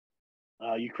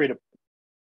you create a,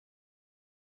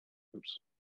 oops.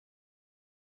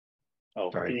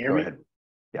 Oh, sorry, can you hear go me? ahead.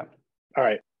 Yeah. All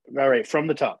right, from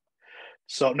the top.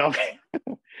 So no,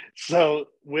 so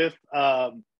with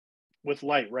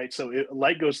light, right? So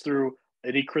light goes through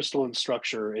any crystalline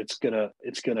structure, it's gonna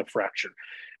fracture,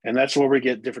 and that's where we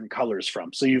get different colors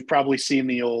from. So you've probably seen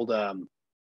the old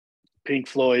Pink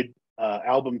Floyd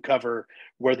album cover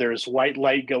where there's white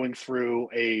light going through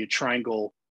a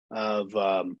triangle of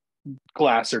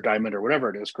glass or diamond or whatever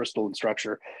it is, crystalline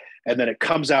structure, and then it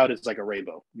comes out as like a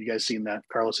rainbow. You guys seen that?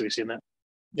 Carlos, have you seen that?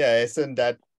 Yeah, isn't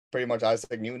that pretty much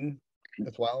Isaac Newton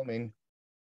as well? I mean,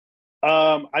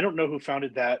 I don't know who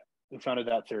founded that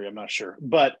theory. I'm not sure,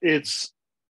 but it's,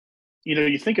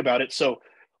 you think about it. So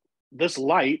this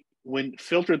light, when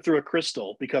filtered through a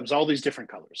crystal, becomes all these different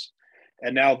colors.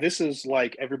 And now this is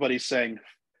like everybody's saying,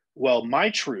 well, my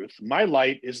truth, my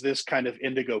light is this kind of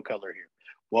indigo color here.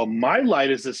 Well, my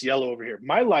light is this yellow over here.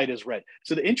 My light is red.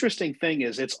 So the interesting thing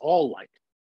is it's all light.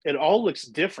 It all looks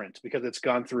different because it's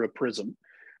gone through a prism,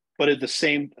 but at the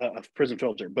same prism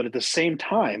filter. But at the same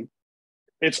time,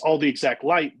 it's all the exact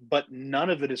light, but none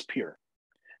of it is pure.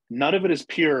 None of it is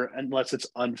pure unless it's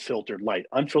unfiltered light.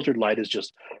 Unfiltered light is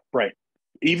just bright.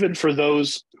 Even for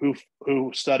those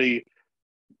who study,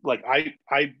 like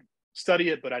I study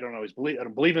it, but I don't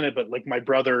believe in it. But like my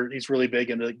brother, he's really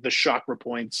big into the chakra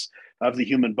points of the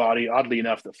human body. Oddly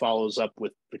enough, that follows up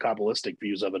with the Kabbalistic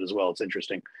views of it as well. It's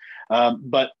interesting,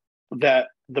 but that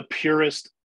the purest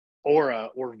aura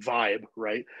or vibe,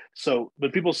 right? So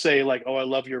when people say like, oh, I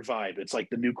love your vibe, it's like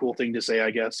the new cool thing to say,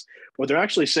 I guess. What they're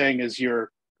actually saying is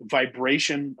your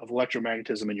vibration of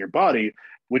electromagnetism in your body,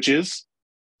 which is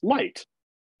light.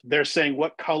 They're saying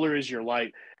what color is your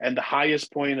light, and the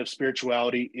highest point of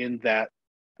spirituality in that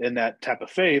type of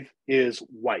faith is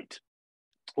white.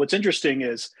 What's interesting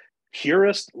is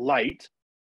purest light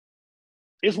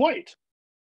is white.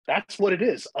 That's what it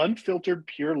is. Unfiltered,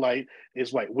 pure light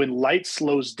is white. When light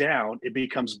slows down, it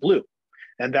becomes blue.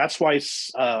 And that's why,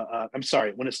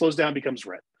 when it slows down, it becomes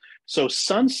red. So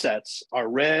sunsets are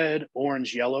red,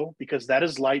 orange, yellow, because that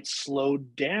is light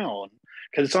slowed down,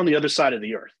 because it's on the other side of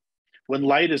the earth. When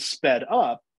light is sped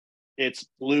up, it's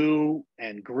blue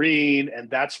and green. And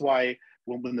that's why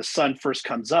when the sun first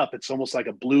comes up, it's almost like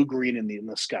a blue-green in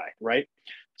the sky, right?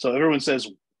 So everyone says,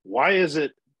 why is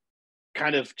it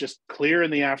kind of just clear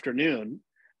in the afternoon,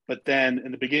 but then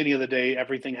in the beginning of the day,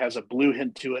 everything has a blue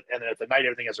hint to it, and then at the night,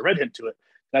 everything has a red hint to it?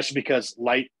 That's just because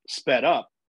light sped up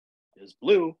is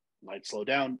blue, light slowed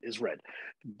down is red.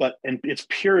 But in its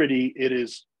purity, it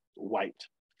is white.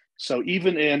 So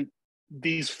even in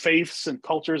these faiths and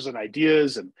cultures and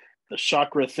ideas and the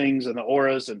chakra things and the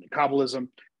auras and the Kabbalism,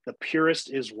 the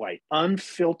purest is white,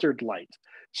 unfiltered light.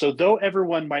 So though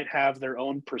everyone might have their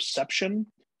own perception,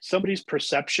 somebody's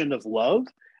perception of love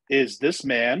is this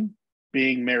man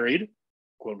being married,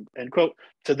 quote unquote,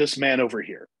 to this man over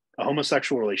here, a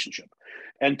homosexual relationship.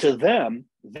 And to them,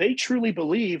 they truly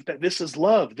believe that this is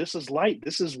love, this is light,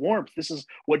 this is warmth, this is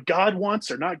what God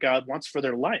wants, or not God wants, for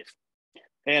their life.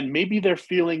 And maybe they're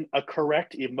feeling a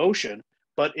correct emotion,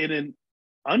 but in an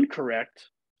incorrect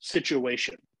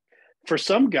situation. For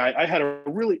some guy,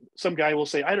 some guy will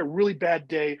say, I had a really bad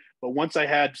day, but once I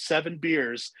had 7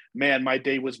 beers, man, my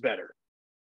day was better.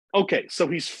 Okay, so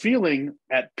he's feeling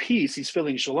at peace, he's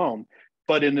feeling shalom,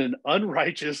 but in an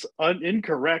unrighteous,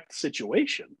 incorrect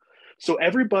situation. So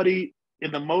everybody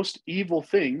in the most evil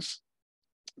things,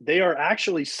 they are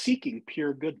actually seeking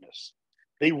pure goodness.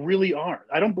 They really are.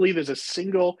 I don't believe there's a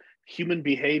single human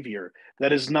behavior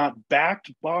that is not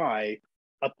backed by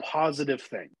a positive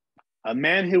thing. A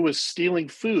man who is stealing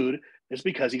food is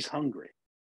because he's hungry.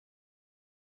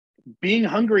 Being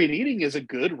hungry and eating is a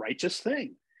good, righteous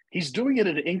thing. He's doing it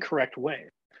in an incorrect way.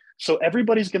 So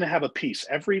everybody's going to have a piece.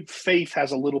 Every faith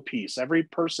has a little piece. Every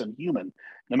person, human,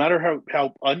 no matter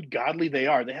how ungodly they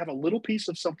are, they have a little piece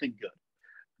of something good.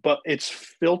 But it's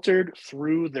filtered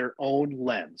through their own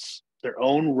lens, their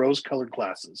own rose-colored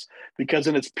glasses, because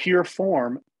in its pure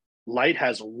form, light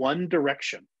has one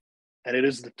direction, and it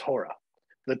is the Torah.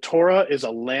 The Torah is a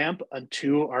lamp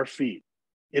unto our feet.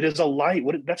 It is a light.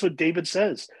 That's what David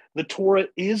says. The Torah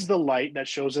is the light that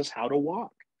shows us how to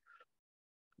walk.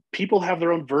 People have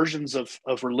their own versions of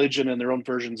religion and their own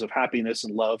versions of happiness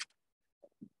and love.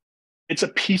 It's a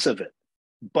piece of it,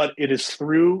 but it is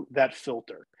through that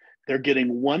filter. They're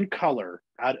getting one color,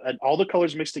 and all the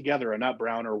colors mixed together are not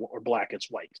brown or black, it's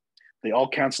white. They all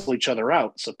cancel each other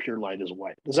out, so pure light is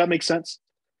white. Does that make sense?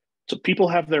 So people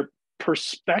have their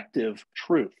perspective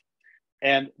truth,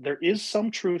 and there is some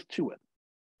truth to it,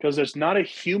 because there's not a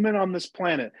human on this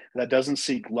planet that doesn't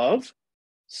seek love,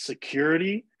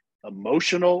 security,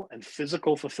 emotional and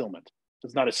physical fulfillment.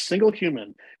 There's not a single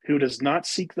human who does not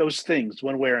seek those things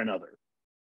one way or another.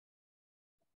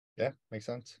 Yeah, makes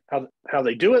sense. How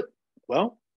they do it?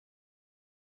 Well,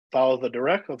 follow the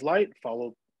direct of light,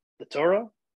 follow the Torah.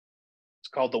 It's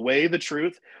called the way, the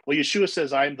truth. Well, Yeshua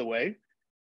says, I am the way,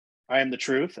 I am the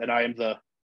truth, and I am the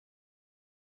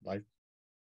Life.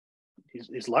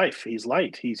 He's life. He's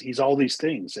light. He's all these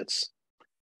things.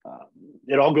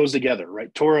 It all goes together,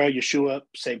 right? Torah, Yeshua,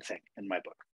 same thing in my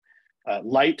book.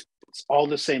 Light, it's all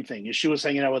the same thing. Yeshua's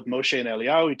hanging out with Moshe and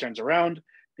Eliyahu. He turns around,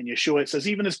 and Yeshua, it says,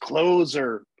 even his clothes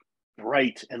are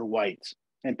bright and white.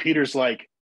 And Peter's like,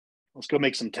 let's go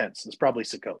make some tents. It's probably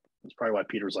Sukkot. That's probably why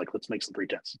Peter's like, let's make some 3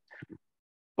 tents.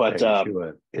 But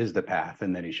Yeshua is the path,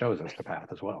 and then he shows us the path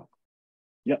as well.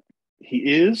 Yep, he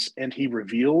is, and he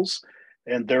reveals,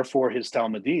 and therefore his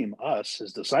Talmudim, us,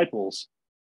 his disciples,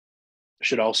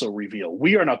 should also reveal.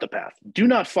 We are not the path. Do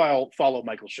not follow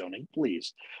Michael Schoening,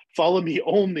 please. Follow me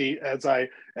only as I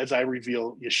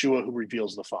reveal Yeshua, who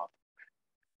reveals the Father.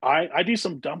 I do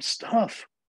some dumb stuff.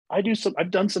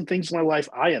 I've done some things in my life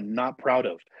I am not proud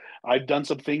of. I've done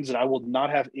some things that I will not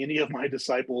have any of my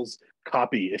disciples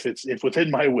copy if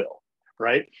within my will,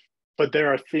 right? But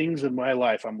there are things in my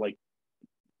life I'm like,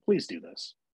 please do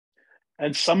this.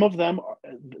 And some of them,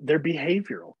 they're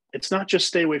behavioral. It's not just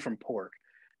stay away from pork.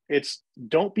 It's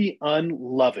don't be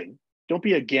unloving. Don't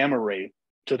be a gamma ray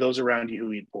to those around you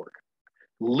who eat pork.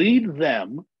 Lead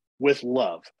them with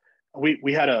love.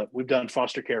 We've done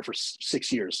foster care for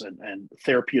 6 years and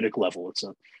therapeutic level. It's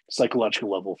a psychological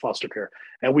level of foster care.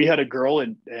 And we had a girl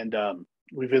and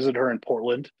we visited her in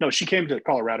Portland. No, she came to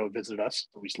Colorado and visited us.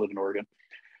 We used to live in Oregon.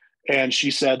 And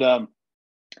she said,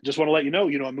 just want to let you know,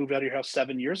 I moved out of your house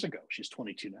 7 years ago. She's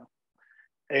 22 now.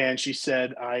 And she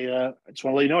said, I just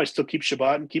want to let you know, I still keep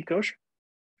Shabbat and keep kosher.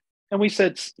 And we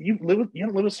said, you haven't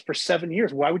lived with us for 7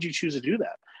 years. Why would you choose to do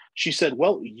that? She said,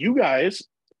 well, you guys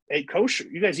ate kosher.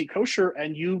 You guys eat kosher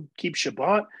and you keep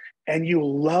Shabbat and you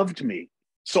loved me.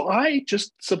 So I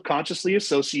just subconsciously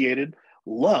associated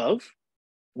love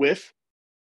with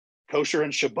kosher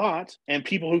and Shabbat, and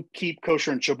people who keep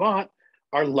kosher and Shabbat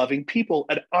are loving people.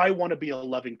 And I want to be a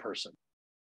loving person.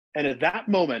 And at that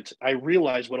moment, I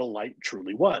realized what a light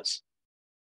truly was.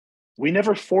 We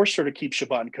never forced her to keep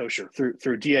Shabbat and kosher. Through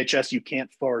DHS, you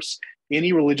can't force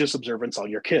any religious observance on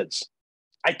your kids.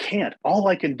 I can't. All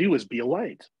I can do is be a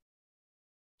light.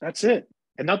 That's it.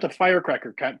 And not the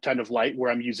firecracker kind of light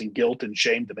where I'm using guilt and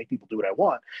shame to make people do what I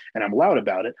want, and I'm loud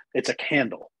about it. It's a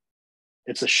candle.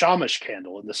 It's a shamash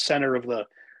candle in the center of the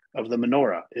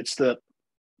menorah. It's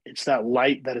that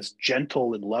light that is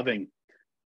gentle and loving.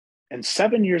 And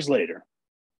 7 years later,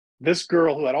 this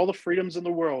girl who had all the freedoms in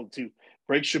the world to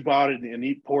break Shabbat and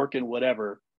eat pork and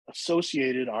whatever,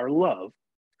 associated our love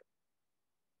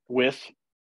with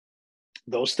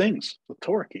those things, with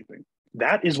Torah keeping.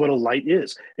 That is what a light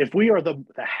is. If we are the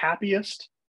happiest,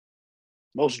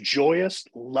 most joyous,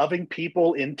 loving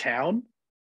people in town,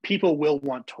 people will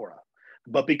want Torah.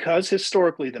 But because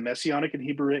historically the Messianic and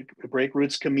Hebraic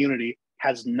roots community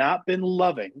has not been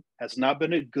loving, has not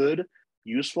been a good,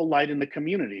 useful light in the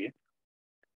community,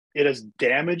 it has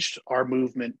damaged our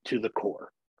movement to the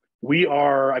core. We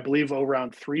are, I believe,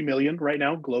 around 3 million right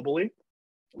now globally.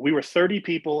 We were 30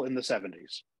 people in the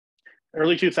 70s.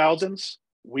 Early 2000s,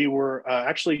 we were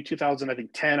actually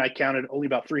 2010, I counted only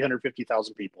about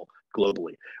 350,000 people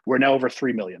globally. We're now over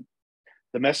 3 million.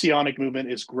 The Messianic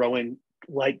movement is growing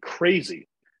like crazy,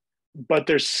 but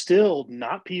there's still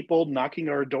not people knocking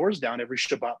our doors down every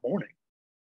Shabbat morning.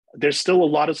 There's still a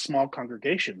lot of small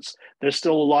congregations. There's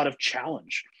still a lot of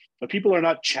challenge, but people are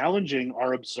not challenging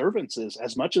our observances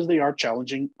as much as they are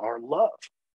challenging our love.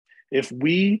 If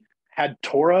we had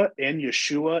Torah and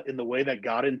Yeshua in the way that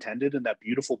God intended, in that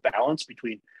beautiful balance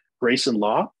between grace and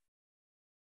law,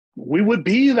 we would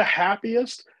be the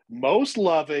happiest, most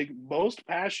loving, most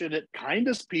passionate,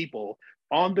 kindest people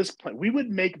on this planet. We would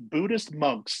make Buddhist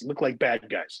monks look like bad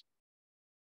guys.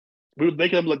 We would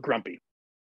make them look grumpy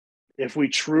if we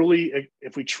truly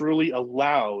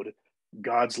allowed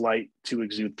God's light to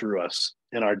exude through us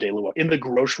in our daily life. In the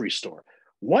grocery store,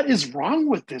 what is wrong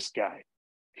with this guy?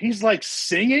 He's like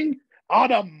singing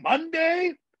on a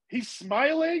Monday. He's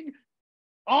smiling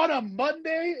on a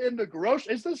Monday in the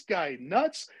grocery. Is this guy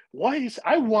nuts?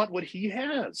 I want what he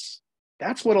has.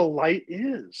 That's what a light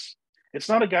is. It's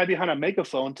not a guy behind a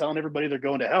megaphone telling everybody they're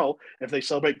going to hell if they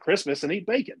celebrate Christmas and eat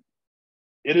bacon.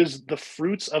 It is the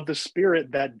fruits of the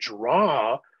Spirit that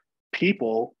draw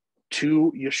people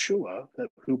to Yeshua,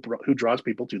 who draws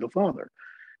people to the Father.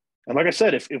 And like I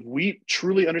said, if we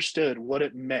truly understood what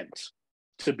it meant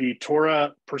to be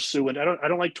Torah pursuant. I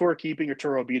don't like Torah keeping or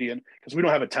Torah obedient because we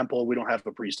don't have a temple, we don't have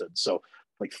a priesthood. So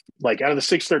like out of the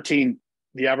 613,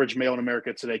 the average male in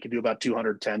America today can do about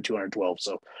 210, 212.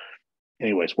 So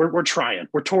anyways, we're trying.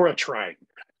 We're Torah trying.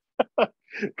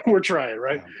 We're trying,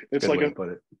 right? Yeah, it's good like way to put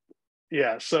it.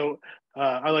 yeah. So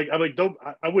I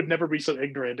would never be so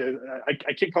ignorant.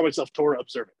 I can't call myself Torah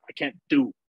observant. I can't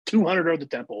do 200 are the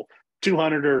temple,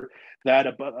 200 are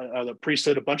that the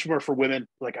priesthood, a bunch more for women.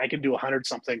 Like I can do 100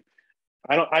 something.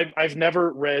 I've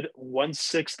never read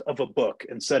 1/6 of a book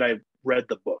and said I've read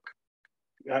the book.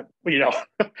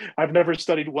 I've never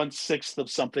studied 1/6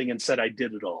 of something and said I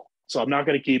did it all. So I'm not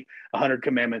going to keep 100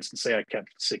 commandments and say I kept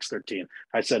 613.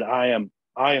 I said I am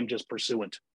just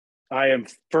pursuant. I am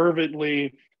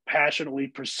fervently, passionately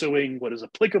pursuing what is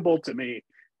applicable to me,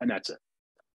 and that's it.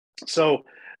 So,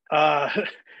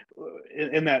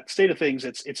 in that state of things,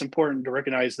 it's important to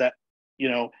recognize that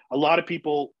a lot of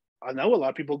people. I know a lot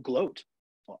of people gloat.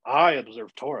 Well, I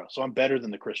observe Torah, so I'm better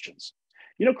than the Christians.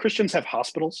 Christians have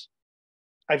hospitals.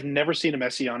 I've never seen a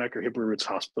Messianic or Hebrew roots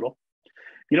hospital.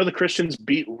 The Christians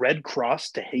beat Red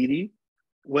Cross to Haiti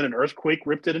when an earthquake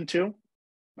ripped it in two.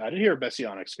 I didn't hear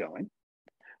Messianics going.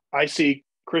 I see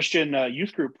Christian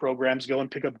youth group programs go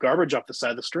and pick up garbage off the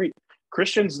side of the street.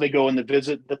 Christians, they go and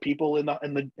visit the people in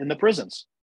the prisons,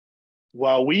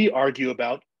 while we argue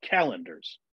about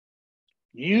calendars.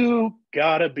 You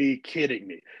gotta be kidding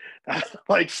me!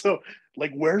 Where's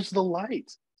the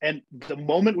light? And the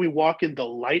moment we walk in the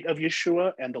light of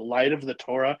Yeshua and the light of the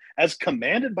Torah, as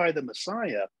commanded by the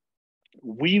Messiah,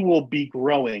 we will be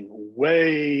growing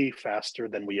way faster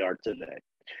than we are today.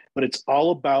 But it's all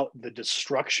about the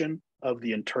destruction of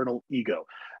the internal ego.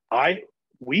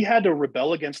 We had to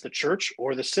rebel against the church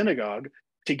or the synagogue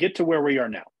to get to where we are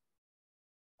now.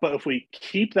 But if we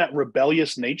keep that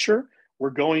rebellious nature, we're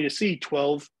going to see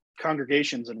 12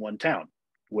 congregations in one town,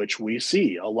 which we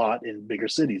see a lot in bigger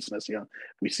cities.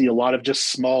 We see a lot of just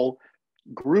small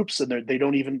groups, and they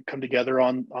don't even come together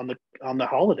on the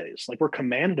holidays. Like we're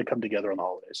commanded to come together on the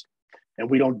holidays,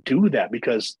 and we don't do that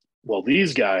because, well,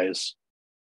 these guys,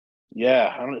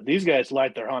 these guys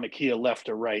light their Hanukkah left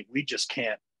to right. We just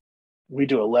can't. We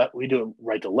do it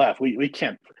right to left. We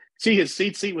can't see his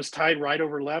seat was tied right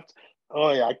over left.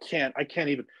 Oh yeah, I can't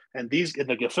even. And the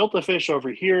gefilte fish over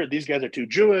here, these guys are too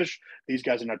Jewish. These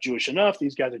guys are not Jewish enough.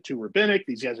 These guys are too rabbinic.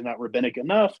 These guys are not rabbinic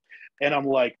enough. And I'm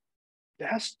like,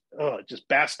 that's just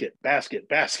basket. And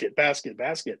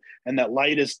that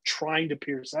light is trying to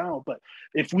pierce out. But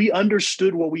if we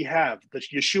understood what we have, the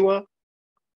Yeshua,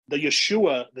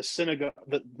 the synagogue,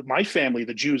 my family,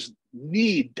 the Jews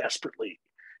need desperately,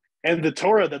 and the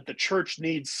Torah that the church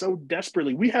needs so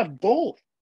desperately, we have both.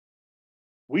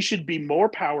 We should be more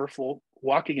powerful,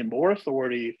 walking in more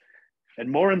authority, and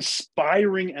more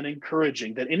inspiring and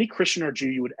encouraging than any Christian or Jew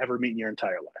you would ever meet in your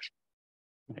entire life.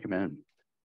 Amen.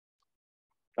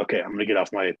 Okay, I'm going to get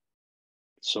off my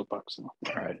soapbox now.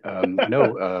 All right. I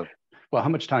know. Well, how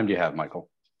much time do you have, Michael?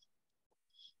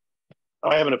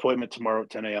 I have an appointment tomorrow at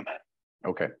 10 a.m.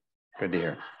 Okay, good to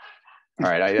hear. All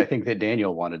right, I think that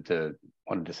Daniel wanted to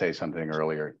say something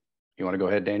earlier. You want to go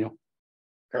ahead, Daniel?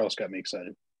 Carlos got me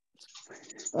excited.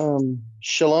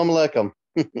 Shalom Aleichem.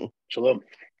 Shalom.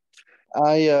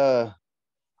 I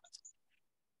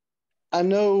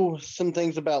know some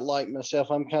things about light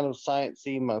myself. I'm kind of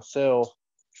sciencey myself,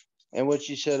 and what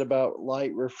you said about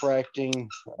light refracting,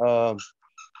 that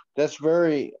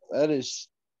is,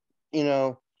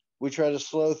 we try to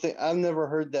slow things. I've never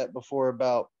heard that before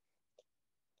about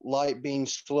light being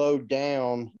slowed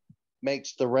down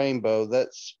makes the rainbow.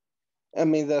 That's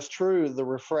true. The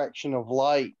refraction of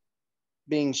light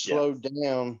being slowed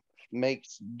down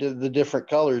makes the different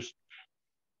colors.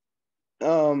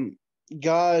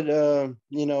 God,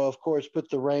 of course, put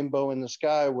the rainbow in the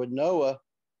sky with Noah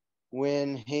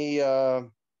when he,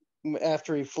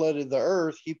 after he flooded the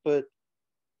earth, he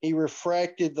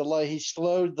refracted the light. He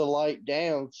slowed the light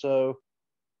down so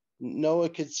Noah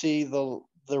could see the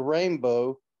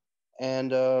rainbow,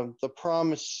 and the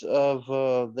promise of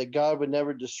that God would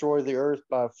never destroy the earth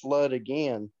by flood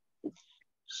again.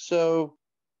 So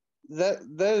that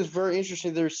is very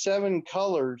interesting. There's 7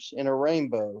 colors in a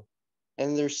rainbow,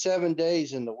 and there's 7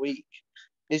 days in the week.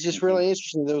 It's just really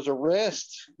interesting. There was a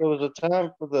rest. There was a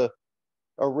time for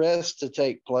a rest to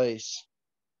take place,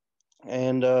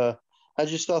 and I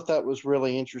just thought that was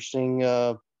really interesting.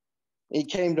 It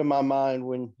came to my mind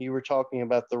when you were talking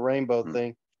about the rainbow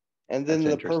thing, and then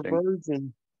the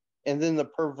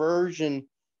perversion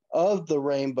of the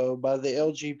rainbow by the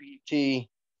LGBT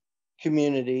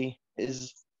community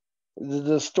is the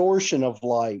distortion of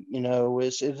light.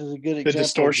 It is a good example. The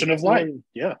distortion of light.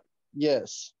 Yeah.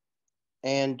 Yes.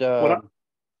 And What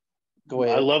go I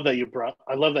ahead. love that you brought.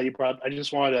 I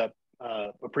just wanted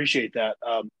to appreciate that.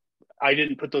 I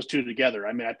didn't put those two together.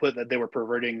 I mean, I put that they were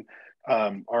perverting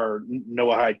our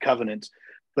Noahide covenant,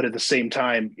 but at the same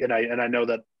time, and I know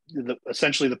that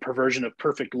essentially the perversion of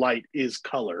perfect light is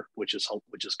color, which is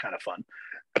kind of fun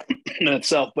in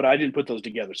itself. But I didn't put those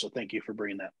together, so thank you for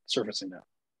bringing that, surfacing that.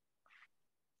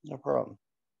 No problem.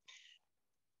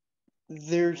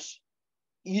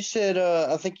 You said,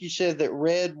 I think you said that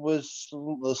red was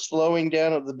the slowing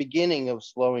down of the beginning of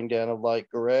slowing down of light,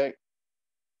 correct?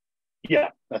 Yeah,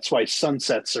 that's why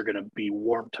sunsets are going to be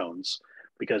warm tones,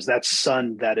 because that's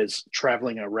sun that is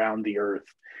traveling around the earth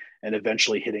and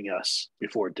eventually hitting us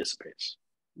before it dissipates.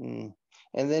 Mm.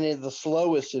 And then the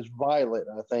slowest is violet,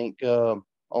 I think,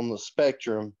 on the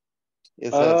spectrum.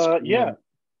 If that's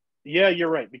yeah, you're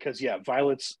right, because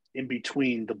violet's in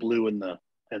between the blue and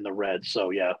the red. So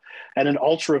yeah, and an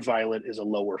ultraviolet is a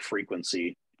lower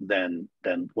frequency than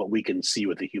what we can see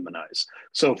with the human eyes.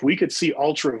 So if we could see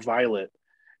ultraviolet,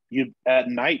 at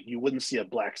night you wouldn't see a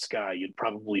black sky. You'd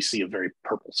probably see a very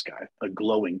purple sky, a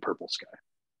glowing purple sky,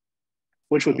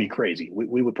 which would be crazy.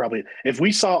 We would probably, if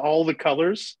we saw all the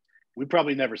colors, we'd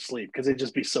probably never sleep because it'd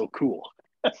just be so cool.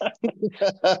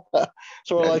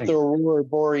 sort of I like think- the Aurora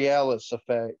Borealis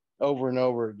effect over and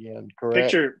over again,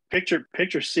 correct?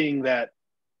 Picture seeing that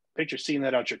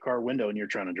out your car window and you're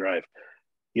trying to drive.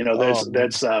 You know,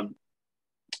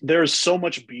 there's so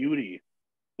much beauty.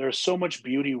 There's so much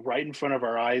beauty right in front of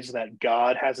our eyes that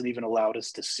God hasn't even allowed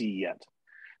us to see yet.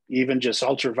 Even just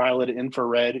ultraviolet,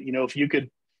 infrared. You know, if you could,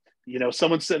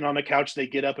 someone's sitting on the couch, they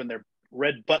get up and their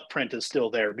red butt print is still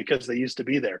there because they used to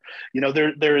be there. You know,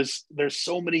 there's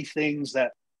so many things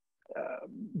that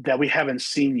we haven't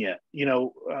seen yet. You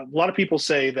know, a lot of people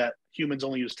say that humans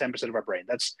only use 10% of our brain.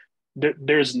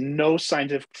 There's no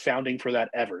scientific founding for that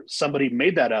ever. Somebody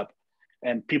made that up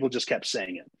and people just kept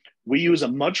saying it. We use a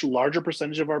much larger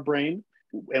percentage of our brain,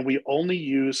 and we only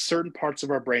use certain parts of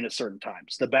our brain at certain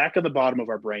times. The back and the bottom of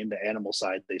our brain, the animal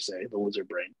side, they say, the lizard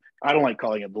brain. I don't like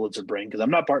calling it the lizard brain because I'm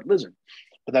not part lizard,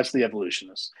 but that's the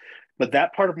evolutionists. But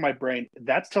that part of my brain,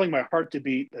 that's telling my heart to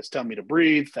beat, that's telling me to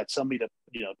breathe, that's telling me to,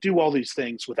 do all these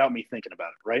things without me thinking about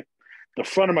it, right? The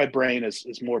front of my brain is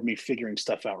more of me figuring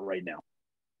stuff out right now,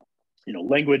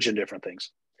 language and different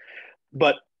things.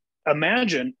 But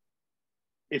imagine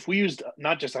if we used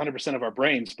not just 100% of our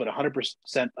brains, but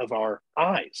 100% of our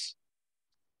eyes.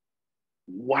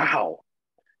 Wow.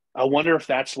 I wonder if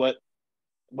that's what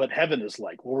heaven is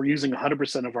like. Well, we're using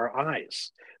 100% of our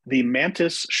eyes. The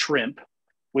mantis shrimp,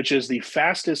 which is the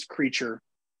fastest creature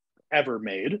ever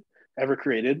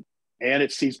created, and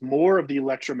it sees more of the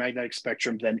electromagnetic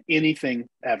spectrum than anything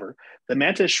ever. The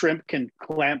mantis shrimp can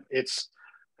clamp its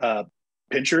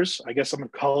pinchers, I guess I'm going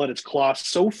to call it, its claws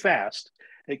so fast,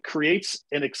 it creates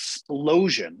an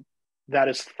explosion that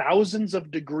is thousands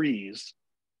of degrees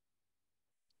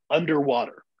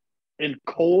underwater. In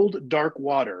cold, dark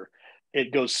water,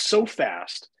 it goes so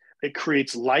fast, it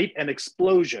creates light and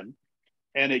explosion,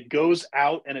 and it goes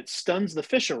out and it stuns the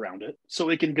fish around it so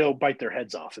it can go bite their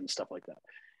heads off and stuff like that.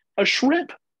 A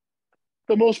shrimp,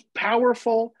 the most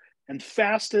powerful and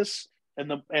fastest and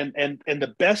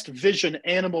the best vision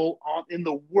animal in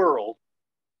the world,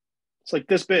 it's like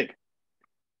this big.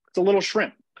 It's a little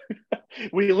shrimp.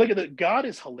 When you look at it, God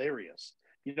is hilarious.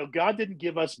 God didn't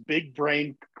give us big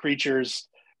brain creatures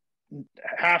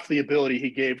half the ability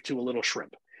he gave to a little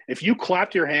shrimp. If you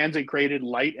clapped your hands and created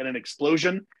light and an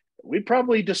explosion, we'd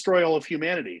probably destroy all of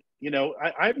humanity.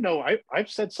 I've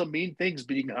said some mean things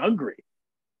being hungry.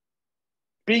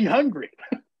 Imagine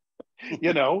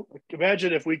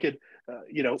if we could,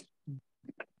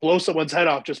 blow someone's head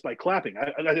off just by clapping.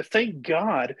 I thank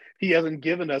God he hasn't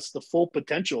given us the full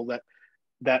potential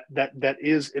that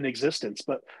is in existence.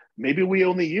 But maybe we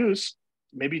only use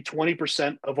maybe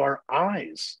 20% of our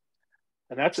eyes,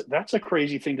 and that's a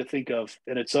crazy thing to think of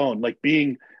in its own. Like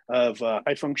being of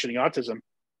high functioning autism,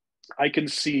 I can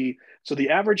see. So the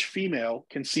average female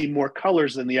can see more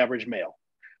colors than the average male,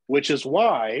 which is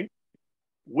why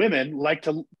women like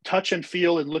to touch and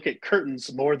feel and look at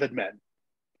curtains more than men.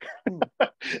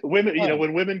 Women,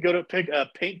 when women go to pick a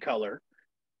paint color,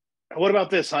 what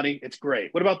about this, honey? It's gray.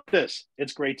 What about this?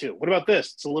 It's gray too. What about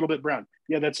this? It's a little bit brown.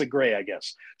 Yeah, that's a gray, I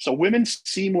guess. So women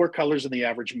see more colors than the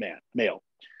average male.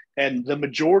 And the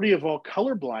majority of all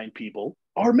colorblind people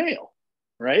are male,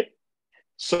 right?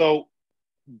 So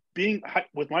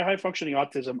with my high functioning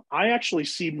autism, I actually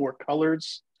see more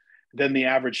colors than the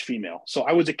average female. So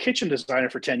I was a kitchen designer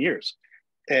for 10 years.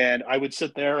 And I would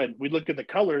sit there and we'd look at the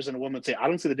colors and a woman would say, I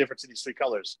don't see the difference in these three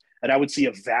colors. And I would see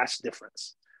a vast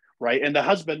difference, right? And the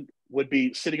husband would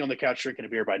be sitting on the couch drinking a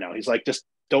beer by now. He's like, just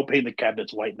don't paint the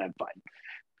cabinets white and I'm fine.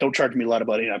 Don't charge me a lot of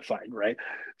money and I'm fine, right?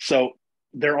 So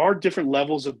there are different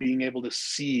levels of being able to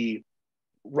see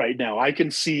right now. I can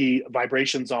see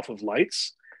vibrations off of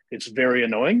lights. It's very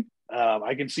annoying.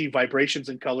 I can see vibrations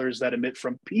and colors that emit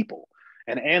from people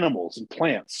and animals and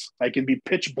plants. I can be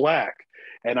pitch black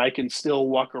and I can still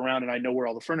walk around and I know where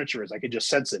all the furniture is. I can just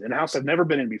sense it. In a house I've never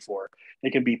been in before,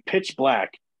 it can be pitch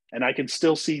black and I can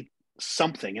still see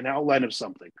something, an outline of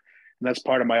something. And that's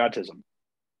part of my autism.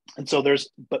 And so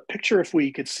but picture if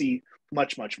we could see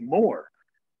much, much more,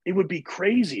 it would be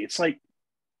crazy. It's like,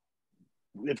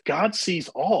 if God sees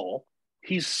all,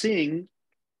 he's seeing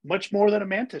much more than a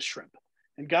mantis shrimp.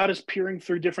 And God is peering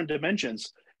through different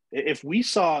dimensions. If we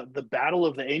saw the battle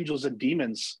of the angels and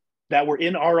demons that were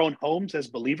in our own homes as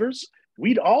believers,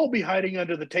 we'd all be hiding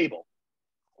under the table,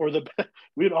 or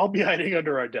we'd all be hiding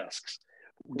under our desks.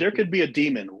 There could be a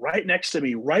demon right next to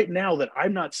me right now that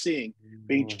I'm not seeing,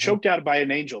 being choked out by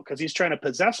an angel because he's trying to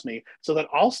possess me so that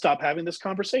I'll stop having this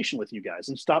conversation with you guys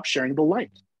and stop sharing the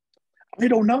light. I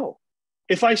don't know.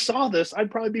 If I saw this,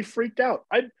 I'd probably be freaked out.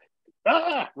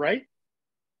 Right?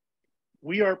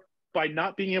 We are, by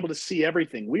not being able to see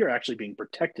everything, we are actually being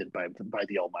protected by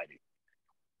the Almighty.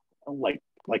 Like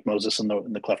Moses in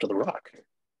the cleft of the rock.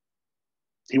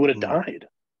 He would have died.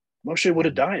 Moshe would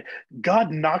have died.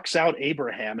 God knocks out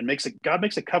Abraham and God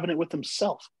makes a covenant with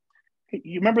himself.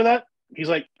 You remember that? He's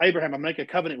like, Abraham, I'm making a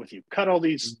covenant with you. Cut all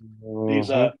these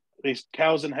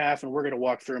cows in half and we're going to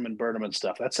walk through them and burn them and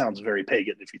stuff. That sounds very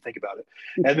pagan if you think about it.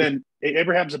 And then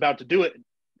Abraham's about to do it.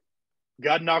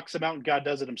 God knocks him out and God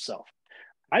does it himself.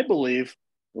 I believe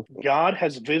God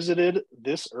has visited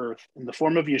this earth in the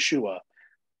form of Yeshua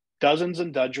dozens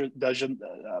and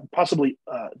possibly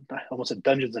I almost said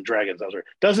Dungeons and Dragons. That was right.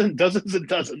 Dozens and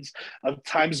dozens of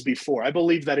times before. I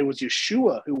believe that it was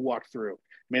Yeshua who walked through,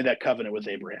 made that covenant with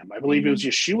Abraham. I believe it was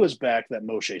Yeshua's back that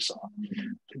Moshe saw.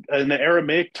 In the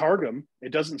Aramaic Targum,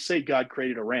 it doesn't say God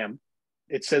created a ram.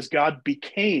 It says God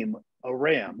became a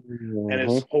ram, and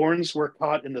his horns were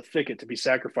caught in the thicket to be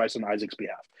sacrificed on Isaac's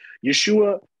behalf.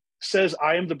 Yeshua says,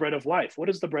 I am the bread of life. What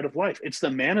is the bread of life? It's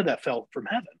the manna that fell from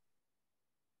heaven.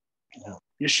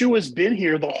 Yeah. Yeshua's been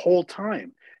here the whole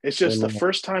time. It's just the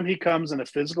first time he comes in a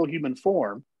physical human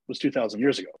form was 2,000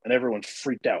 years ago, and everyone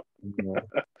freaked out.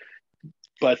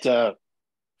 But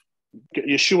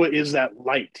Yeshua is that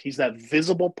light. He's that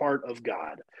visible part of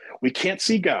God. We can't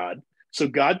see God, so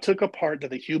God took a part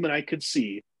that the human eye could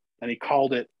see, and he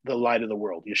called it the light of the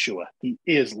world, Yeshua. He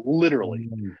is literally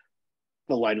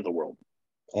the light of the world.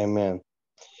 Amen.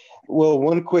 Well,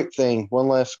 one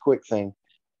last quick thing.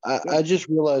 I just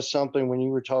realized something when you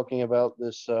were talking about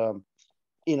this,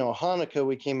 Hanukkah,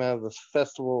 we came out of this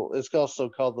festival. It's also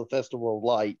called the Festival of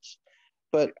Lights.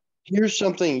 But here's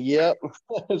something,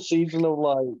 season of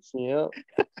lights,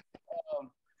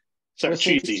 Sorry,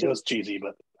 cheesy. It was cheesy,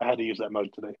 but I had to use that mode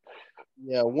today.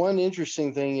 Yeah, one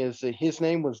interesting thing is that his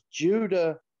name was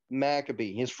Judah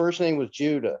Maccabee. His first name was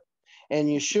Judah. And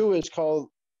Yeshua is called,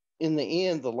 in the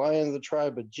end, the Lion of the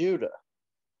tribe of Judah.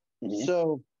 Mm-hmm.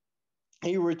 So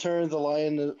he returned as the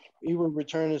Lion of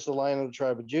the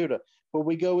tribe of Judah. But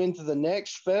we go into the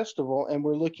next festival and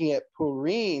we're looking at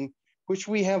Purim, which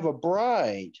we have a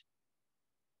bride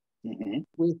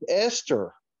with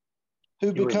Esther,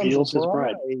 who becomes a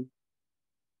bride.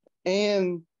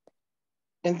 And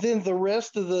then the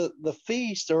rest of the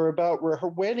feast are about her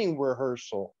wedding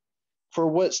rehearsal for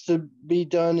what's to be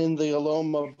done in the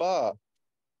Olam Haba.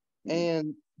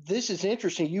 And this is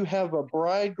interesting. You have a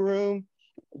bridegroom,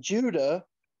 Judah,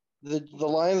 the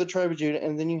Lion of the tribe of Judah,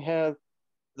 and then you have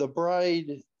the bride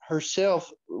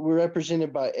herself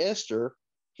represented by Esther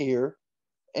here.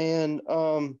 And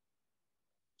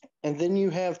then you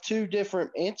have two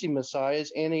different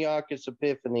anti-messiahs, Antiochus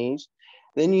Epiphanes.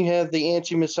 Then you have the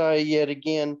anti-messiah yet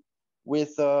again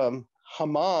with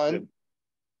Haman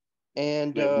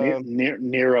and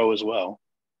Nero as well.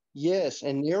 Yes,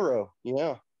 and Nero,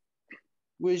 yeah.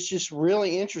 Was just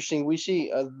really interesting. We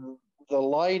see the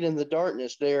light and the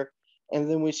darkness there, and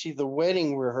then we see the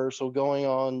wedding rehearsal going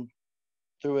on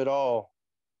through it all.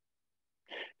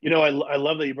 I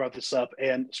love that you brought this up.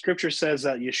 And Scripture says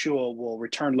that Yeshua will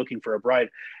return looking for a bride.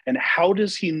 And how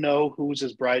does he know who's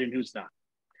his bride and who's not?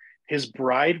 His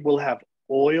bride will have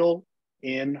oil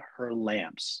in her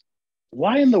lamps.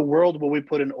 Why in the world will we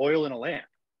put an oil in a lamp?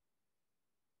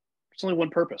 There's only one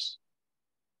purpose.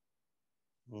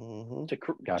 To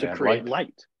create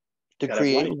light. To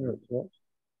create light.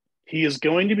 He is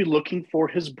going to be looking for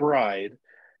his bride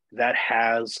that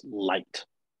has light.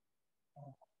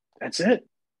 That's it.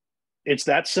 It's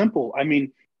that simple. I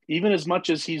mean, even as much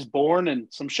as he's born, and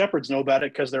some shepherds know about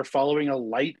it because they're following a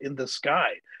light in the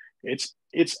sky. It's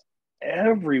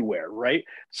everywhere, right?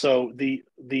 So the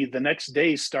next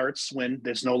day starts when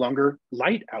there's no longer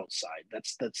light outside.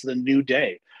 That's the new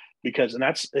day, and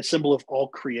that's a symbol of all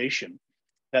creation,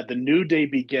 that the new day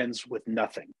begins with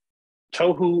nothing.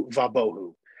 Tohu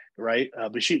vabohu, right?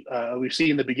 We see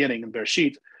in the beginning in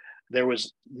Bereshit, there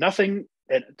was nothing,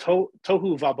 and tohu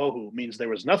vabohu means there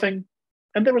was nothing,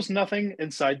 and there was nothing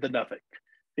inside the nothing.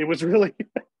 It was really,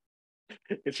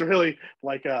 it's really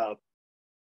like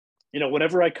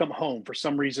whenever I come home, for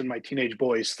some reason, my teenage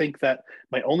boys think that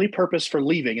my only purpose for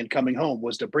leaving and coming home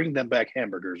was to bring them back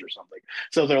hamburgers or something.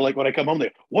 So they're like, when I come home,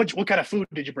 what kind of food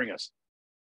did you bring us?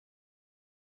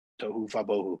 Tohu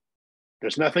vabohu.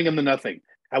 There's nothing in the nothing.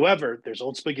 However, there's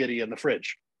old spaghetti in the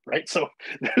fridge, right? So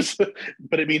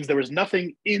but it means there was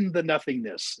nothing in the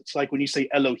nothingness. It's like when you say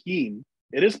Elohim,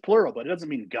 it is plural, but it doesn't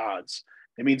mean gods.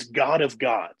 It means God of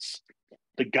gods,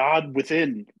 the God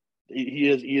within. He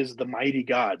is the mighty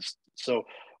God. So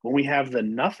when we have the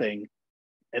nothing,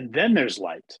 and then there's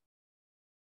light,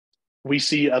 we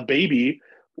see a baby.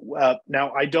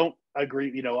 Now, I don't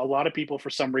agree. A lot of people, for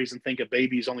some reason, think a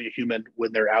baby is only a human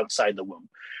when they're outside the womb.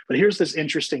 But here's this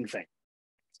interesting thing: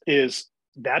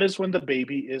 that is when the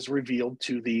baby is revealed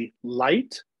to the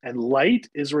light, and light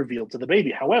is revealed to the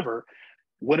baby. However,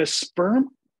 when a sperm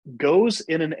goes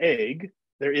in an egg,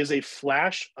 there is a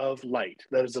flash of light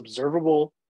that is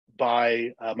observable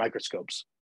by microscopes.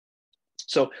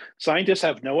 So scientists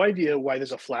have no idea why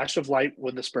there's a flash of light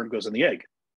when the sperm goes in the egg.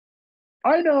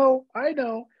 I know.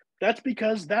 That's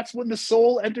because that's when the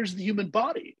soul enters the human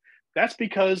body. That's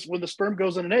because when the sperm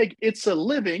goes in an egg, it's a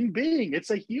living being.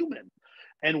 It's a human.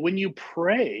 And when you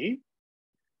pray,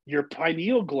 your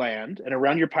pineal gland, and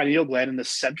around your pineal gland in the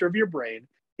center of your brain,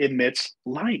 emits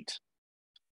light.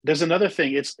 There's another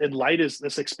thing. Light is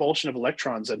this expulsion of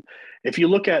electrons. And if you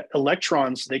look at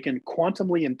electrons, they can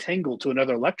quantumly entangle to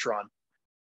another electron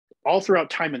all throughout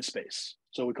time and space.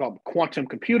 So we call them quantum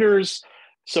computers.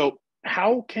 So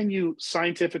how can you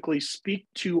scientifically speak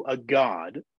to a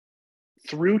God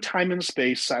through time and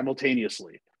space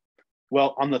simultaneously?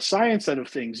 Well, on the science side of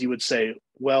things, you would say,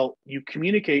 well, you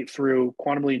communicate through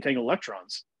quantumly entangled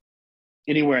electrons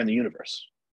anywhere in the universe.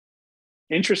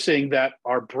 Interesting that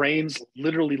our brains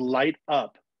literally light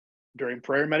up during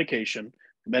prayer and medication.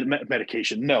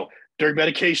 During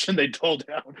medication, they dull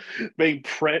down. Being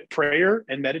prayer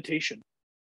and meditation.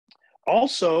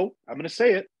 Also, I'm going to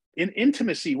say it, in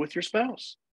intimacy with your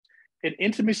spouse. In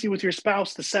intimacy with your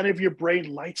spouse, the center of your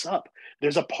brain lights up.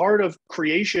 There's a part of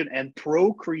creation and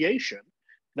procreation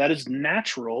that is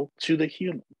natural to the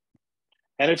human.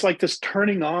 And it's like this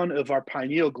turning on of our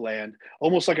pineal gland,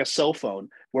 almost like a cell phone,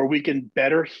 where we can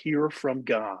better hear from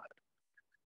God.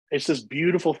 It's this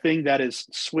beautiful thing that is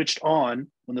switched on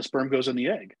when the sperm goes in the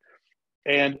egg.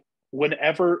 And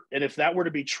if that were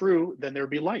to be true, then there'd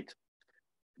be light.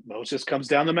 Moses comes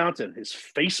down the mountain. His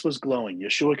face was glowing.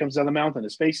 Yeshua comes down the mountain.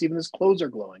 His face, even his clothes are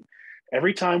glowing.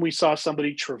 Every time we saw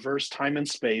somebody traverse time and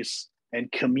space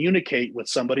and communicate with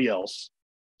somebody else,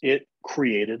 it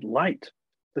created light.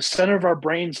 The center of our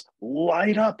brains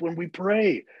light up when we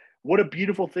pray. What a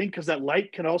beautiful thing, because that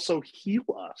light can also heal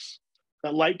us.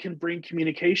 That light can bring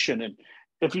communication. And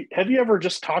have you ever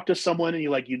just talked to someone and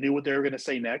you knew what they were going to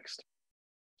say next?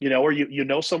 Or you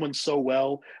know someone so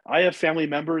well. I have family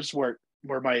members where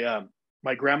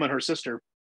my grandma and her sister,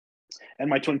 and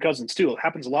my twin cousins too, it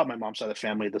happens a lot in my mom's side of the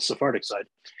family, the Sephardic side,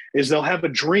 is they'll have a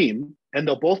dream and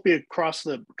they'll both be across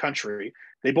the country.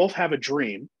 They both have a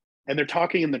dream and they're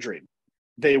talking in the dream.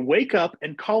 They wake up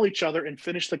and call each other and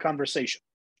finish the conversation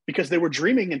because they were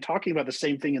dreaming and talking about the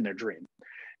same thing in their dream.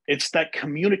 It's that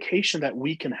communication that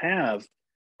we can have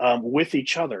with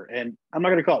each other. And I'm not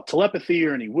going to call it telepathy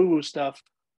or any woo-woo stuff,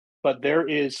 but there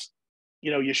is,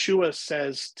 Yeshua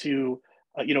says to,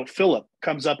 Philip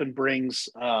comes up and brings,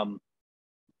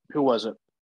 who was it?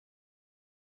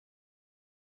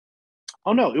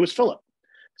 Oh, no, it was Philip.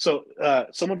 So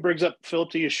someone brings up Philip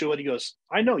to Yeshua and he goes,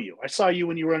 I know you. I saw you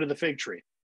when you were under the fig tree.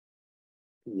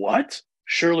 What?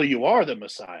 Surely you are the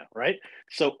Messiah, right?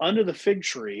 So under the fig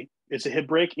tree is a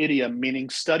Hebraic idiom meaning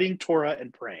studying Torah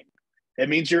and praying. It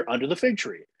means you're under the fig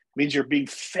tree. It means you're being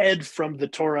fed from the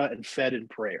Torah and fed in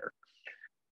prayer.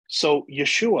 So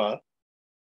Yeshua,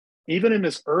 even in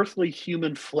his earthly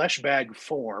human flesh bag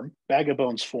of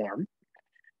bones form,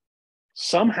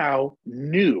 somehow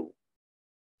knew.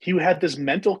 He had this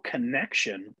mental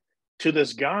connection to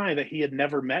this guy that he had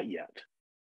never met yet.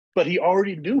 But he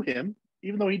already knew him,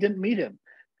 even though he didn't meet him,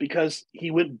 because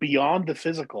he went beyond the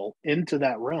physical into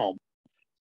that realm.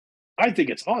 I think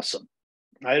it's awesome.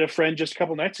 I had a friend just a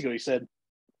couple nights ago. He said,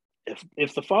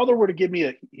 if the father were to give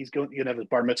me he's going to have his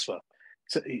bar mitzvah.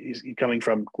 So he's coming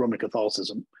from Roman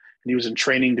Catholicism, and he was in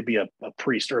training to be a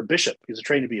priest or a bishop. He was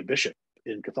trained to be a bishop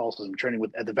in Catholicism, training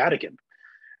at the Vatican,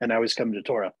 and now he's coming to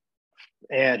Torah.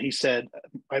 And he said,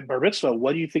 "My bar mitzvah,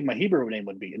 what do you think my Hebrew name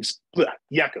would be?" And just,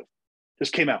 Yaakov,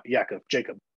 just came out, Yaakov,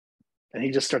 Jacob, and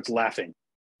he just starts laughing.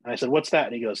 And I said, "What's that?"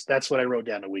 And he goes, "That's what I wrote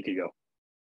down a week ago."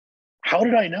 How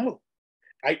did I know?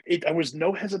 I was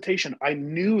no hesitation. I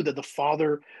knew that the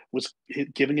father was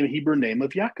giving him a Hebrew name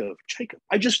of Yaakov, Jacob.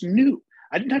 I just knew.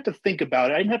 I didn't have to think about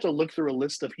it. I didn't have to look through a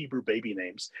list of Hebrew baby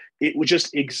names. It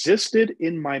just existed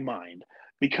in my mind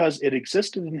because it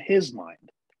existed in his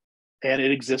mind, and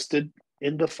it existed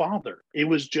in the Father. It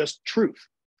was just truth.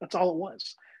 That's all it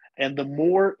was. And the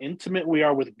more intimate we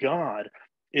are with God,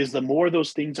 is the more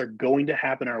those things are going to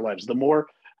happen in our lives. The more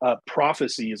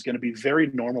prophecy is going to be very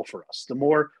normal for us. The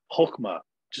more chokmah,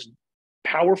 just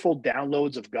powerful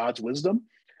downloads of God's wisdom,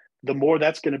 the more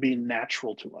that's going to be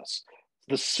natural to us.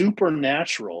 The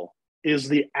supernatural is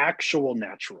the actual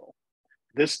natural.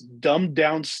 This dumbed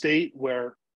down state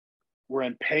where we're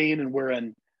in pain and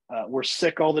we're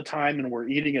sick all the time and we're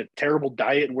eating a terrible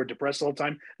diet and we're depressed all the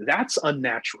time, that's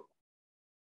unnatural.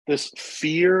 This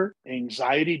fear,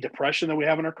 anxiety, depression that we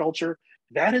have in our culture,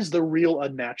 that is the real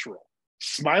unnatural.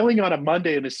 Smiling on a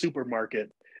Monday in a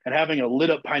supermarket and having a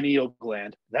lit up pineal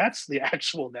gland, that's the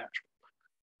actual natural.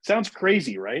 Sounds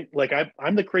crazy, right? Like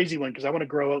I'm the crazy one because I want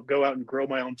to go out and grow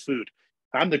my own food.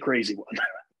 I'm the crazy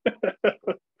one.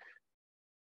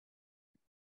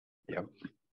 Yep,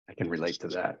 I can relate to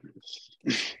that.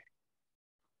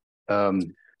 Does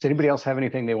anybody else have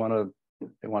anything they wanted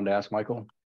to ask Michael?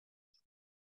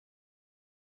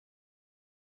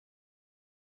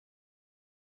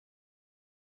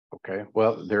 Okay,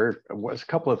 well, there was a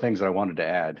couple of things that I wanted to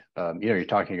add. You're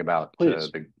talking about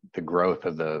the growth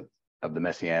of the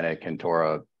Messianic and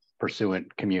Torah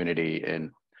pursuant community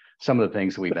and some of the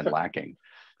things that we've been lacking.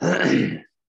 And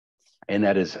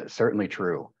that is certainly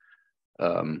true.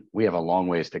 We have a long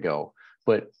ways to go,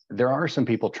 but there are some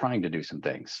people trying to do some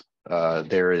things.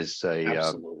 There is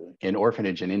an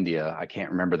orphanage in India. I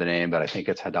can't remember the name, but I think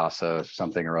it's Hadassah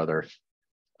something or other.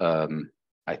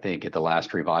 I think at the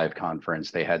last Revive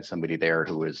conference, they had somebody there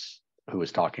who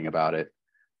was talking about it.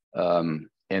 And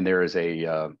there is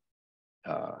a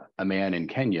man in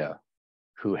Kenya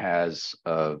who has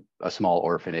a small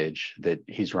orphanage that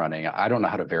he's running. I don't know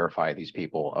how to verify these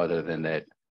people other than that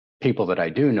people that I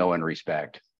do know and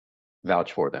respect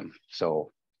vouch for them.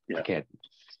 So yeah.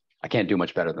 I can't do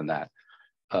much better than that.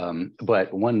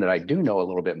 But one that I do know a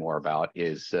little bit more about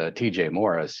is TJ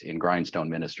Morris in Grindstone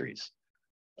Ministries.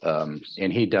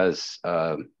 And he does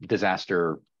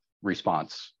disaster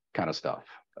response kind of stuff.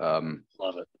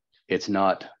 Love it. It's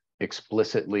not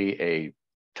explicitly a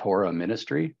Torah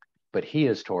ministry, but he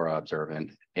is Torah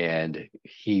observant and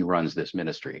he runs this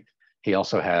ministry. He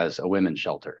also has a women's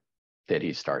shelter that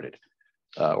he started,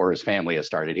 or his family has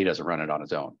started. He doesn't run it on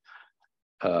his own.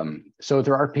 So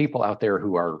there are people out there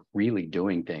who are really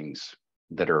doing things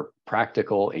that are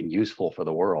practical and useful for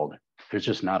the world. There's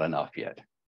just not enough yet.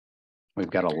 We've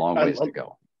got a long ways to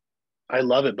go. I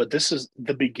love it, but this is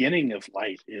the beginning of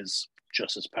light is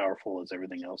just as powerful as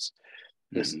everything else.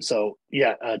 So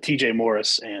yeah, TJ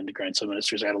Morris and Grindstone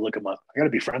Ministries, I got to look them up. I got to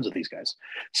be friends with these guys.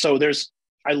 So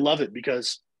I love it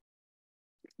because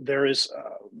there is,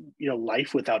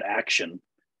 life without action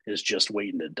is just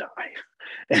waiting to die.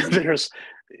 And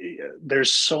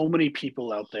there's so many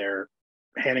people out there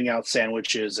handing out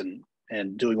sandwiches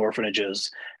and doing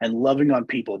orphanages and loving on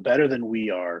people better than we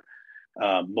are.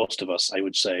 Most of us, I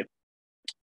would say.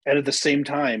 And at the same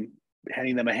time,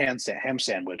 handing them a ham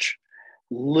sandwich,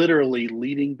 literally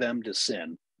leading them to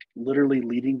sin in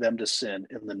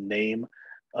the name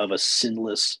of a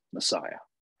sinless Messiah.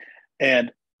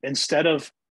 And instead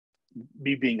of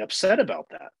me being upset about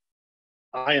that,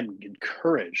 I am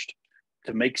encouraged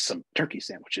to make some turkey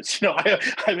sandwiches.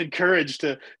 I'm encouraged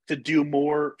to do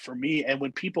more for me. And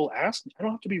when people ask me, I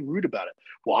don't have to be rude about it.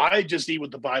 Well, I just eat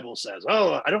what the Bible says.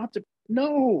 Oh, I don't have to.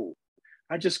 No,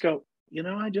 I just go, 1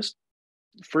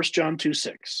 John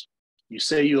 2:6. You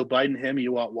say you abide in him,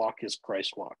 you ought walk as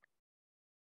Christ walked.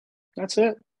 That's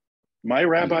it. My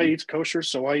rabbi eats kosher,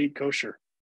 so I eat kosher.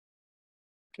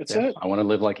 That's it. I want to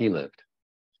live like he lived.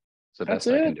 So that's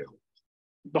what I can do.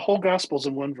 The whole gospel's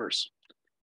in one verse.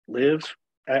 Live.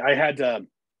 I had a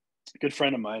good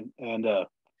friend of mine, and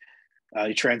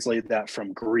he translated that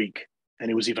from Greek, and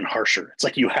it was even harsher. It's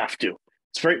like you have to.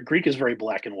 Greek is very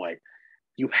black and white.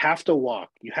 You have to walk.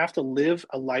 You have to live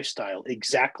a lifestyle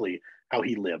exactly how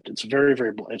he lived. It's very,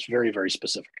 very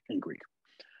specific in Greek.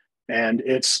 And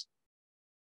it's,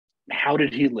 how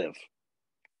did he live?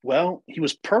 Well, he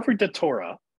was perfect at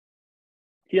Torah.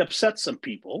 He upset some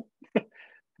people,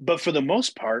 but for the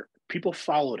most part, people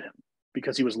followed him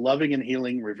because he was loving and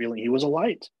healing, revealing. He was a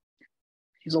light.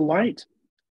 He's a light.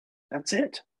 That's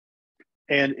it.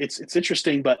 And it's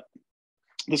interesting, but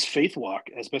this faith walk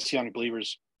as Messianic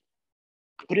believers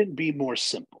couldn't be more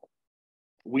simple.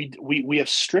 We have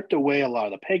stripped away a lot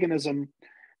of the paganism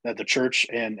that the church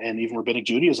and even rabbinic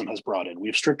Judaism has brought in.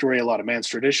 We've stripped away a lot of man's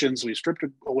traditions. We've stripped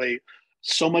away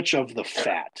so much of the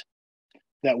fat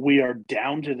that we are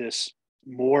down to this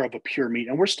more of a pure meat.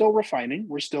 And we're still refining,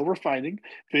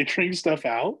 figuring stuff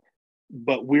out,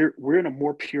 but we're in a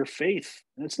more pure faith.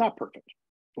 And it's not perfect,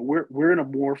 but we're in a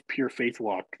more pure faith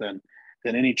walk than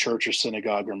any church or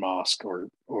synagogue or mosque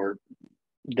or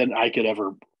than I could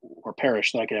ever, or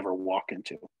parish that I could ever walk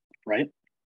into, right?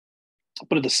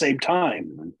 But at the same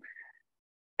time,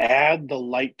 add the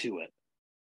light to it.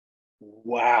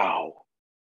 Wow.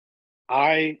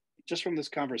 Just from this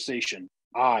conversation,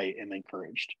 I am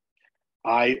encouraged.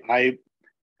 I'm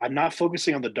not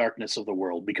focusing on the darkness of the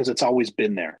world because it's always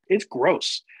been there. It's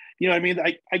gross. You know what I mean?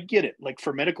 I get it. Like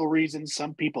for medical reasons,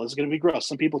 some people, it's going to be gross.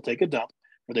 Some people take a dump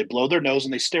or they blow their nose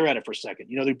and they stare at it for a second.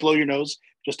 You know, they blow your nose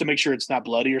just to make sure it's not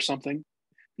bloody or something.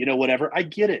 You know, whatever. I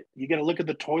get it. You got to look at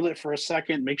the toilet for a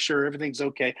second, make sure everything's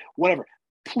okay, whatever.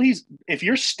 Please, if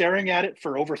you're staring at it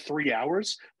for over 3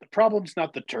 hours, the problem's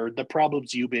not the turd. The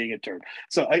problem's you being a turd.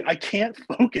 So I can't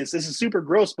focus. This is super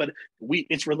gross, but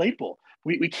it's relatable.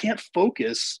 We can't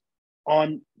focus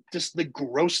on just the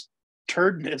gross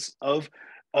turdness of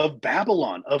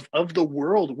Babylon, of the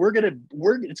world.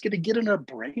 It's gonna get in our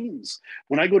brains.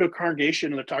 When I go to a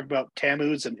congregation and they talk about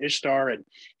Tammuz and Ishtar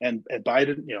and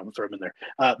Biden, you know, I'm throw them in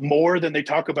there, more than they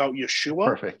talk about Yeshua.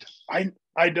 Perfect.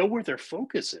 I know where their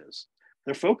focus is.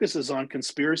 Their focus is on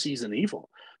conspiracies and evil.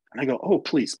 And I go, oh,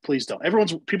 please don't.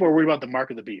 People are worried about the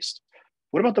mark of the beast.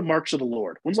 What about the marks of the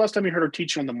Lord? When's the last time you heard her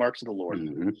teaching on the marks of the Lord?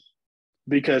 Mm-hmm.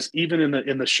 Because even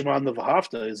in the Shema and the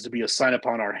V'ahavta is to be a sign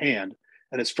upon our hand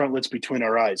and its frontlets between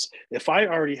our eyes. If I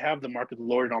already have the mark of the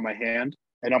Lord on my hand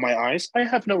and on my eyes, I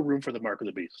have no room for the mark of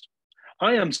the beast.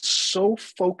 I am so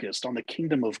focused on the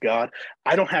kingdom of God,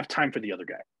 I don't have time for the other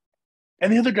guy.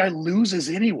 And the other guy loses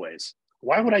anyways.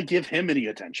 Why would I give him any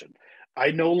attention?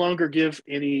 I no longer give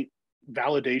any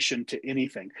validation to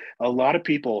anything. A lot of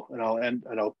people, and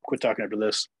I'll quit talking after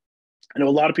this. I know a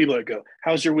lot of people that go,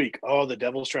 how's your week? Oh, the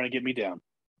devil's trying to get me down.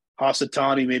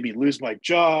 Hasatani made me lose my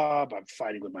job. I'm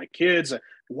fighting with my kids.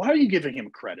 Why are you giving him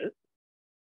credit?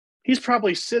 He's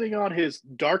probably sitting on his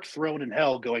dark throne in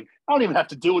hell going, I don't even have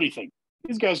to do anything.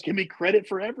 These guys give me credit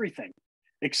for everything.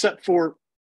 Except for,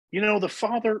 you know, the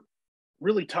Father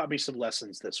really taught me some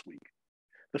lessons this week.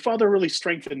 The Father really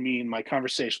strengthened me in my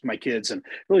conversation with my kids and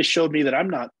really showed me that I'm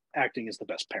not acting as the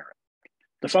best parent.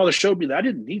 The Father showed me that I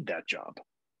didn't need that job.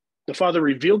 The Father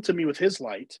revealed to me with his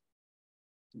light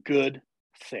good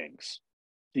things.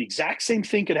 The exact same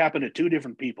thing could happen to two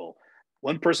different people.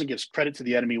 One person gives credit to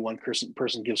the enemy, one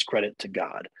person gives credit to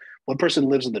God. One person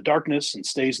lives in the darkness and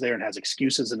stays there and has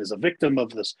excuses and is a victim of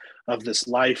this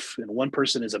life, and one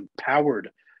person is empowered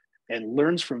and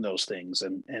learns from those things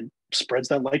and spreads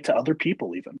that light to other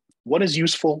people even. One is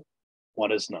useful,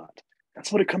 one is not.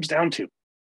 That's what it comes down to.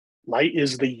 Light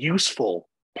is the useful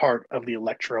part of the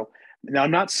electro. Now,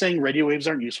 I'm not saying radio waves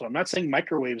aren't useful. I'm not saying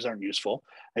microwaves aren't useful.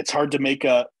 It's hard to make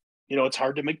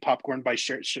popcorn by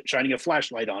shining a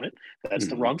flashlight on it. That's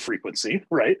the wrong frequency,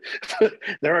 right?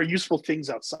 There are useful things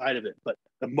outside of it, but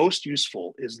the most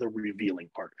useful is the revealing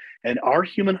part. And our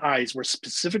human eyes were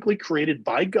specifically created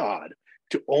by God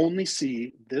to only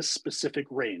see this specific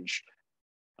range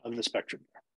of the spectrum.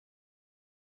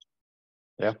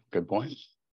 Yeah, good point.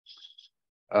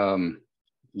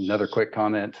 Another quick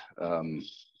comment.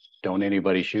 Don't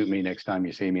anybody shoot me next time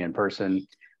you see me in person,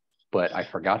 but I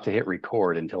forgot to hit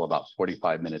record until about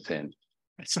 45 minutes in.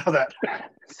 I saw that.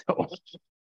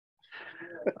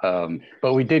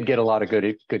 But we did get a lot of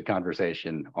good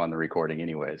conversation on the recording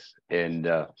anyways. And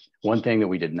one thing that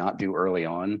we did not do early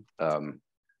on,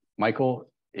 Michael,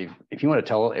 if you want to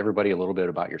tell everybody a little bit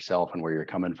about yourself and where you're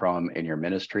coming from in your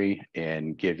ministry,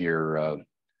 and give your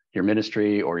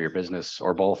ministry or your business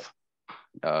or both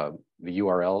the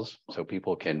URLs so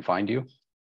people can find you.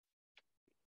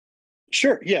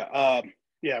 Sure. Yeah.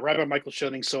 Rabbi Michael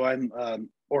Schoening. So I'm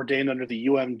ordained under the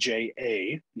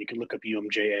UMJA. You can look up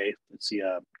UMJA. It's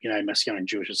the United Messianic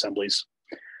Jewish Assemblies.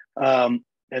 And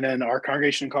then our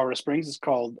congregation in Colorado Springs is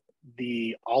called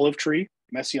the Olive Tree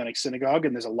Messianic Synagogue,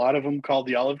 and there's a lot of them called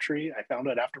the Olive Tree. I found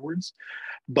out afterwards,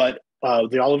 but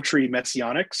the Olive Tree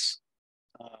Messianics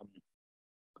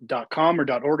 .com or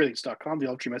 .org, I think it's .com, the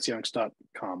Olive Tree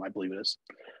Messianics.com, I believe it is.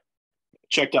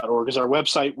 check.org is our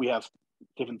website. We have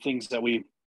different things that we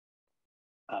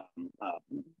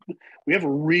have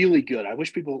really good. I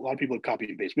wish a lot of people would copy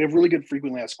and paste. We have really good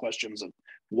frequently asked questions of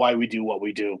why we do what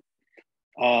we do.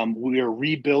 We are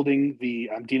rebuilding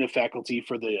I'm Dean of Faculty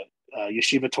for the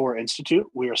Yeshiva Torah Institute.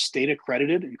 We are state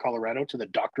accredited in Colorado to the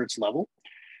doctorate's level.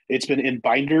 It's been in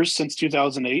binders since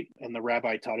 2008, and the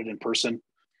rabbi taught it in person.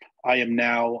 I am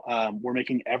now, we're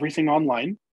making everything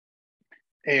online.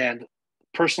 And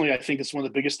personally, I think it's one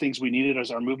of the biggest things we needed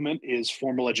as our movement is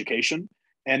formal education.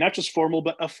 And not just formal,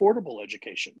 but affordable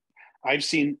education. I've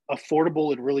seen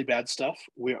affordable and really bad stuff.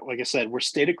 Like I said, we're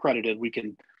state accredited. We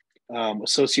can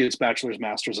associates, bachelor's,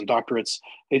 masters, and doctorates.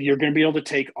 And you're going to be able to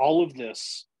take all of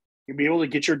this. You'll be able to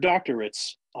get your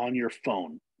doctorates on your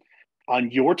phone,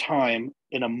 on your time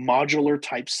in a modular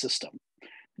type system.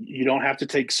 You don't have to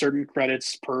take certain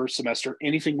credits per semester,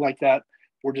 anything like that.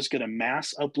 We're just going to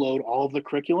mass upload all of the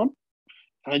curriculum.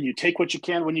 And then you take what you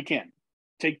can when you can.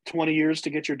 Take 20 years to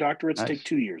get your doctorates, nice. Take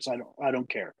 2 years. I don't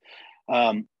care.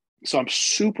 So I'm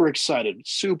super excited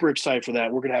for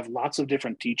that. We're going to have lots of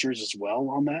different teachers as well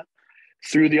on that.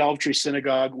 Through the Olive Tree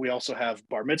Synagogue, we also have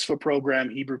bar mitzvah program,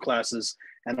 Hebrew classes,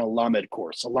 and a Lamed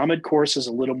course. A Lamed course is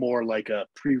a little more like a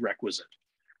prerequisite.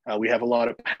 We have a lot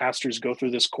of pastors go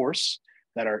through this course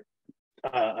that are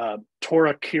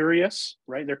Torah curious,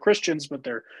 right? They're Christians, but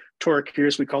they're Torah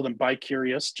curious. We call them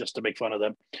bi-curious just to make fun of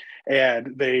them.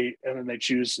 And then they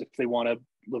choose if they want to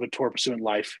live a Torah pursuant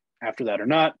life after that or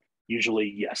not.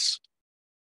 Usually, yes.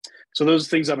 So those are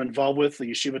things I'm involved with. The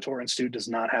Yeshiva Torah Institute does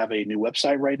not have a new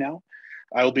website right now.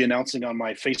 I will be announcing on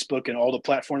my Facebook and all the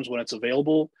platforms when it's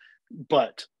available.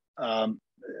 But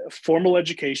formal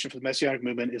education for the Messianic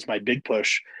movement is my big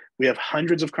push. We have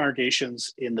hundreds of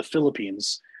congregations in the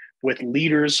Philippines with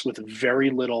leaders with very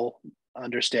little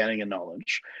understanding and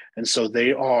knowledge. And so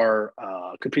they are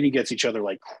competing against each other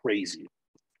like crazy,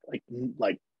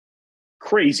 like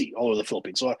crazy all over the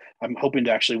Philippines. So I'm hoping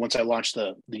to actually, once I launch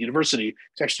the university,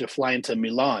 to actually fly into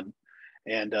Milan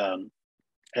and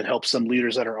help some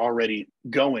leaders that are already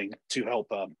going to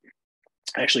help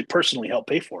actually personally help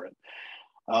pay for it.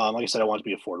 Like I said, I want it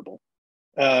to be affordable.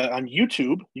 On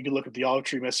YouTube, you can look at the Olive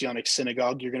Tree Messianic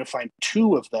Synagogue. You're going to find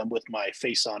 2 of them with my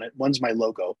face on it. One's my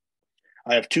logo.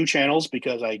 I have 2 channels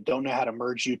because I don't know how to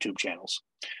merge YouTube channels.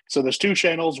 So there's 2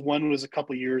 channels. One was a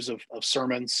couple years of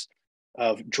sermons,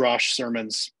 of Drosh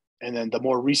sermons. And then the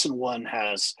more recent one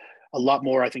has a lot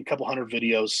more, I think a couple hundred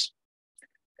videos.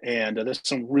 And there's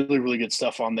some really, really good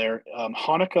stuff on there.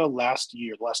 Hanukkah last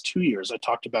 2 years, I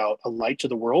talked about a light to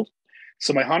the world.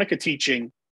 So my Hanukkah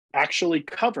teaching actually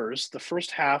covers the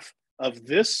first half of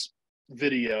this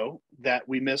video that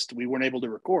we missed. We weren't able to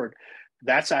record.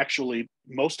 That's actually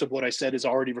most of what I said is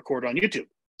already recorded on YouTube.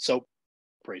 So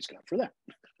praise God for that.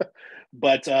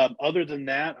 But other than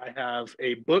that, I have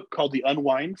a book called The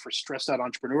Unwind for Stressed Out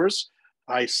Entrepreneurs.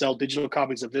 I sell digital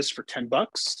copies of this for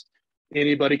 $10.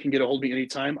 Anybody can get a hold of me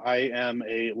anytime. I am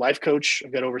a life coach.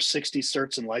 I've got over 60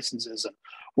 certs and licenses and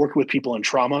work with people in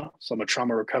trauma. So I'm a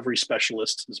trauma recovery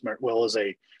specialist as well as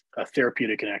a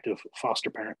therapeutic and active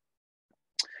foster parent.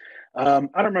 I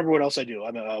don't remember what else I do.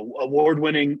 I'm an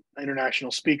award-winning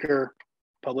international speaker,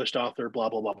 published author, blah,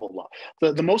 blah, blah, blah,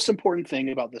 blah. The most important thing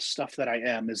about the stuff that I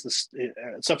am is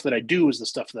the stuff that I do is the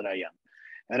stuff that I am.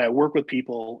 And I work with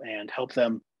people and help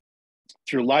them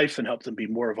through life and help them be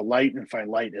more of a light and find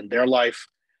light in their life.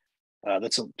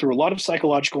 That's through a lot of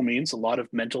psychological means, a lot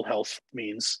of mental health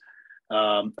means.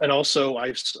 And also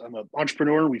I'm an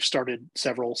entrepreneur. We've started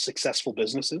several successful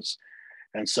businesses.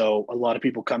 And so a lot of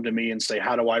people come to me and say,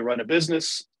 how do I run a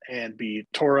business and be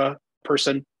Torah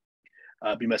person,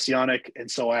 be Messianic? And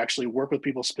so I actually work with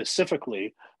people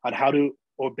specifically on how to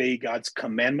obey God's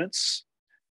commandments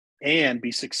and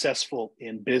be successful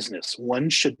in business. One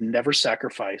should never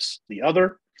sacrifice the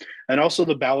other. And also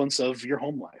the balance of your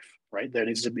home life, right? There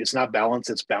needs to be, it's not balance,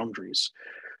 it's boundaries.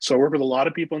 So I work with a lot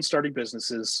of people in starting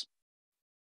businesses.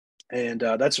 And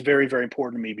that's very, very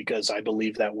important to me because I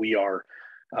believe that we are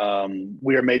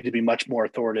made to be much more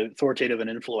authoritative and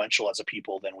influential as a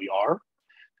people than we are.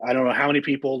 I don't know how many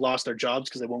people lost their jobs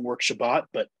because they won't work Shabbat,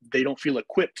 but they don't feel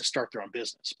equipped to start their own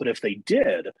business. But if they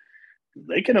did,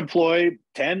 they can employ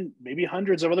 10, maybe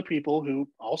hundreds of other people who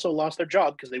also lost their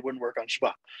job because they wouldn't work on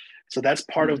Shabbat. So that's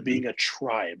part of being a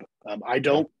tribe. I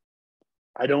don't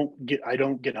get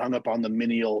hung up on the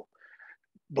menial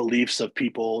beliefs of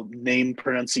people, name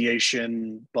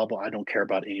pronunciation, blah, blah. I don't care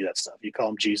about any of that stuff. You call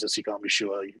him Jesus, you call him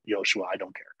Yeshua, I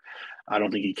don't care. I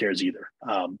don't think he cares either.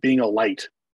 Being a light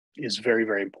is very,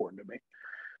 very important to me.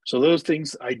 So those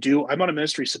things I do. I'm on a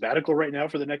ministry sabbatical right now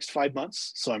for the next 5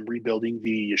 months. So I'm rebuilding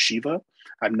the yeshiva.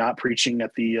 I'm not preaching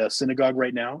at the synagogue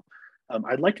right now.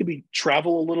 I'd like to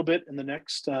travel a little bit in the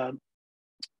next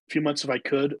few months if I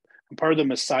could. I'm part of the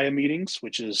Messiah meetings,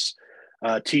 which is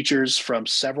teachers from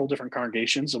several different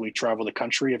congregations, and we travel the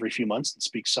country every few months and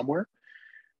speak somewhere.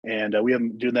 And we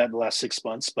haven't done that in the last 6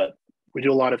 months, but we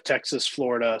do a lot of Texas,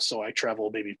 Florida. So I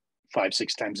travel maybe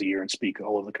 5-6 times a year and speak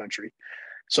all over the country.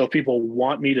 So if people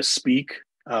want me to speak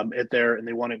there and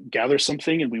they want to gather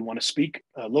something and we want to speak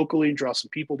locally and draw some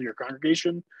people to your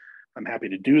congregation, I'm happy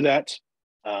to do that.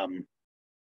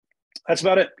 That's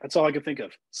about it. That's all I can think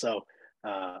of. So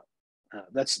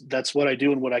that's what I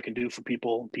do and what I can do for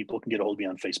people. People can get a hold of me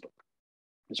on Facebook.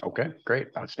 Okay, great.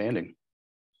 Outstanding.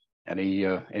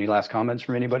 Any last comments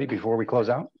from anybody before we close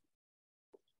out?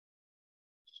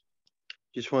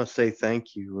 Just want to say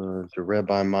thank you to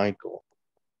Rabbi Michael.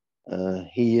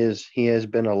 He has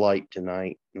been a light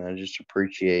tonight, and I just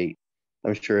appreciate.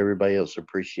 I'm sure everybody else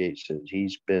appreciates it.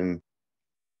 He's been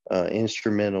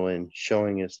instrumental in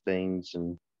showing us things,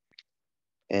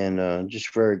 and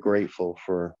just very grateful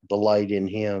for the light in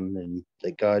him and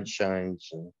that God shines,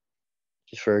 and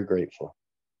just very grateful.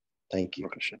 Thank you.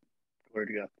 Glory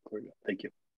to God. Glory to God. Thank you.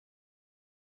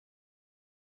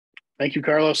 Thank you,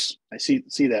 Carlos. I see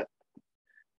that.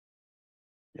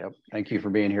 Yep. Thank you for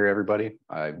being here, everybody.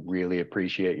 I really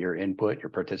appreciate your input, your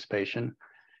participation,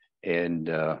 and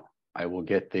I will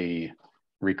get the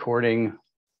recording,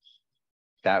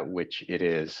 that which it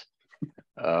is,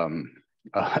 uploaded,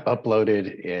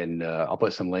 and I'll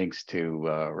put some links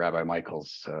to Rabbi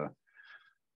Michael's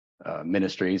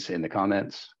ministries in the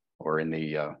comments or in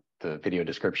the video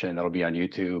description. That'll be on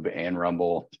YouTube and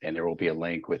Rumble, and there will be a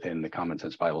link within the Common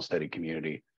Sense Bible Study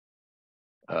community.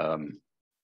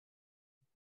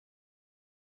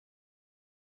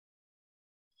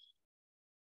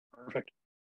 Perfect.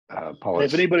 Paul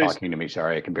is talking to me.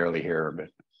 Sorry, I can barely hear her, but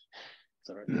it's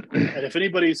all right. And if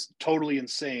anybody's totally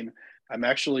insane, I'm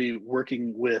actually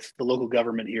working with the local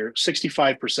government here.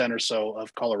 65% or so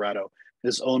of Colorado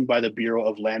is owned by the Bureau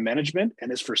of Land Management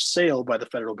and is for sale by the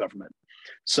federal government.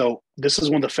 So this is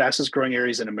one of the fastest growing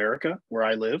areas in America where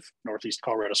I live, Northeast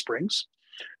Colorado Springs.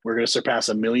 We're going to surpass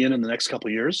 1 million in the next couple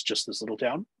of years, just this little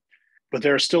town. But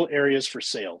there are still areas for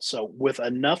sale. So with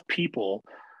enough people,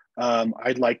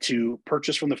 I'd like to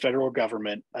purchase from the federal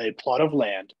government a plot of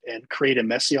land and create a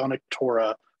Messianic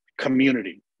Torah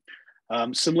community,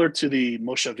 similar to the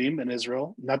Moshavim in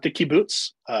Israel, not the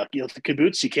kibbutz. The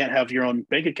kibbutz, you can't have your own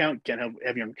bank account,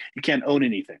 you can't own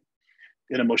anything.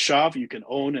 In a moshav, you can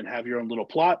own and have your own little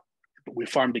plot. But we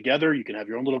farm together. You can have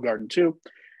your own little garden too,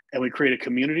 and we create a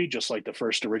community just like the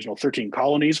first original 13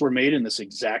 colonies were made in this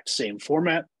exact same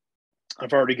format.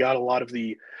 I've already got a lot of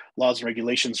the laws and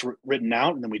regulations written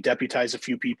out, and then we deputize a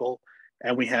few people,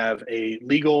 and we have a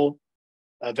legal,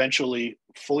 eventually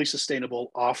fully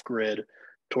sustainable, off-grid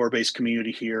Torah-based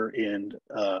community here in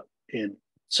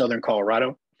Southern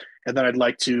Colorado. And then I'd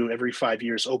like to, every 5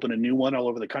 years, open a new one all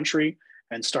over the country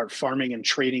and start farming and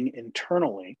trading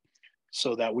internally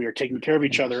so that we are taking care of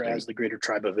each other as the greater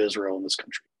tribe of Israel in this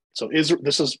country. So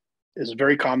this is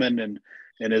very common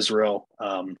in Israel,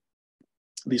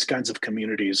 these kinds of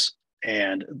communities.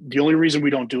 And the only reason we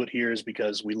don't do it here is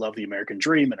because we love the American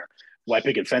dream and our white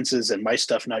picket fences and my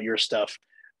stuff, not your stuff.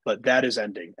 But that is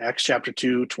ending. Acts chapter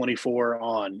 2, 24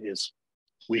 on is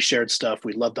we shared stuff.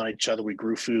 We loved on each other. We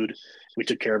grew food. We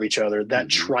took care of each other. That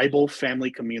tribal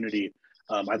family community,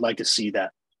 I'd like to see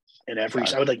that in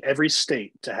I would like every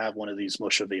state to have one of these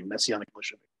Moshavim, Messianic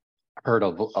Moshavim. I've heard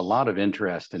of a lot of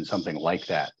interest in something like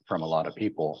that from a lot of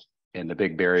people. And the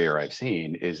big barrier I've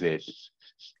seen is that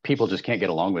people just can't get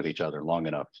along with each other long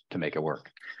enough to make it work.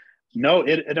 No,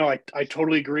 I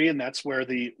totally agree. And that's where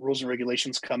the rules and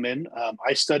regulations come in.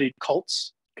 I studied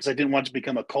cults because I didn't want to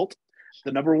become a cult.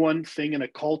 The number one thing in a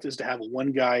cult is to have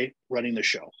one guy running the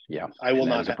show. Yeah. I will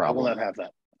not have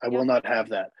that. I will not have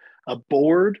that. A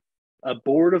board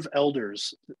of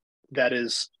elders that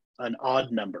is an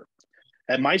odd number.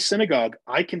 At my synagogue,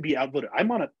 I can be outvoted.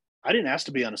 I didn't ask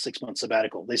to be on a 6-month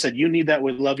sabbatical. They said, you need that.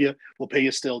 We love you. We'll pay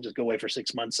you still. Just go away for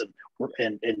 6 months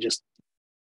and just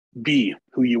be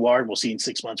who you are. And we'll see you in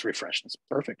 6 months refreshed. It's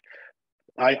perfect.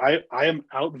 I am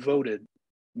outvoted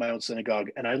my own synagogue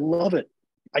and I love it.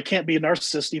 I can't be a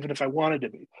narcissist even if I wanted to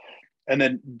be. And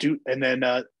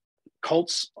then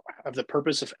cults have the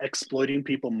purpose of exploiting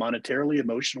people monetarily,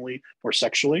 emotionally, or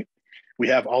sexually. We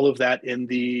have all of that in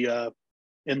the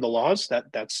laws.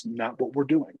 That's not what we're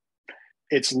doing.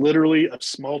 It's literally a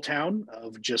small town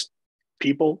of just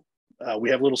people. We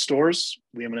have little stores.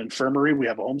 We have an infirmary. We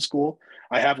have a homeschool.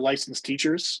 I have licensed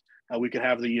teachers. We can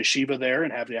have the yeshiva there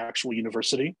and have the actual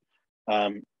university.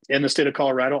 In the state of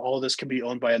Colorado, all of this can be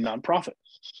owned by a nonprofit,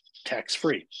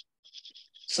 tax-free.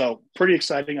 So pretty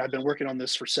exciting. I've been working on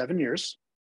this for 7 years.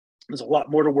 There's a lot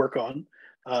more to work on.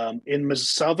 In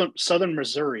southern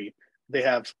Missouri, they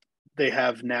have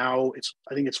now,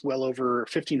 I think it's well over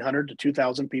 1,500 to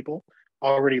 2,000 people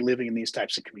already living in these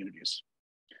types of communities.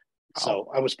 So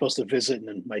I was supposed to visit, and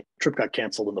then my trip got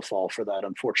canceled in the fall for that,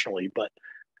 unfortunately. But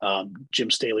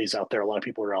Jim Staley's out there. A lot of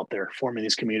people are out there forming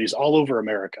these communities all over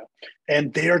America,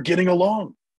 and they are getting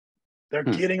along. They're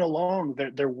getting along.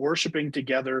 They're worshiping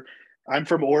together. I'm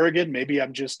from Oregon. Maybe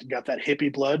I'm just got that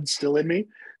hippie blood still in me,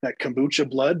 that kombucha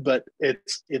blood, but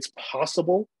it's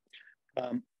possible.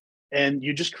 And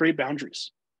you just create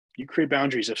boundaries. You create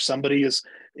boundaries. If somebody is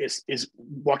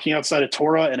walking outside of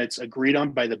Torah and it's agreed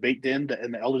on by the Beit Din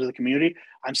and the elders of the community,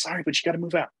 I'm sorry, but you got to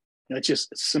move out. It's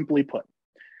just simply put.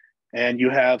 And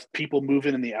you have people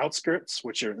moving in the outskirts,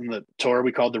 which are in the Torah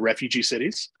we call the refugee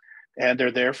cities, and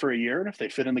they're there for a year. And if they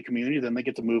fit in the community, then they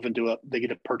get to move they get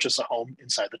to purchase a home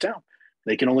inside the town.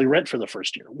 They can only rent for the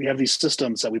first year. We have these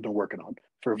systems that we've been working on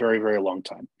for a very, very long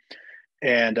time.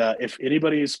 And if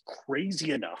anybody is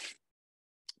crazy enough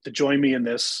to join me in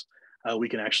this, we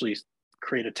can actually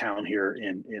create a town here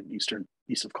in east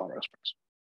of Colorado Springs.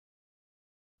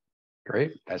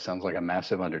 Great. That sounds like a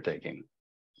massive undertaking.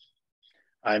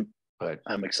 I'm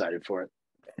excited for it.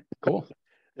 Cool.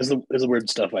 Is the weird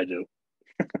stuff I do.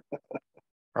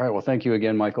 All right. Well, thank you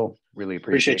again, Michael. Really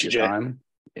appreciate your Jay. time,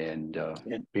 and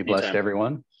be blessed,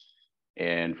 everyone.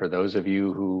 And for those of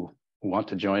you who want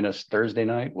to join us Thursday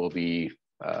night, we'll be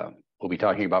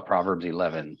talking about Proverbs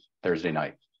 11 Thursday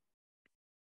night.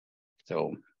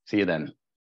 So see you then.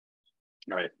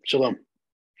 All right. Shalom.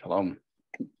 Shalom.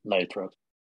 Night, bro.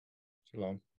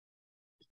 Shalom.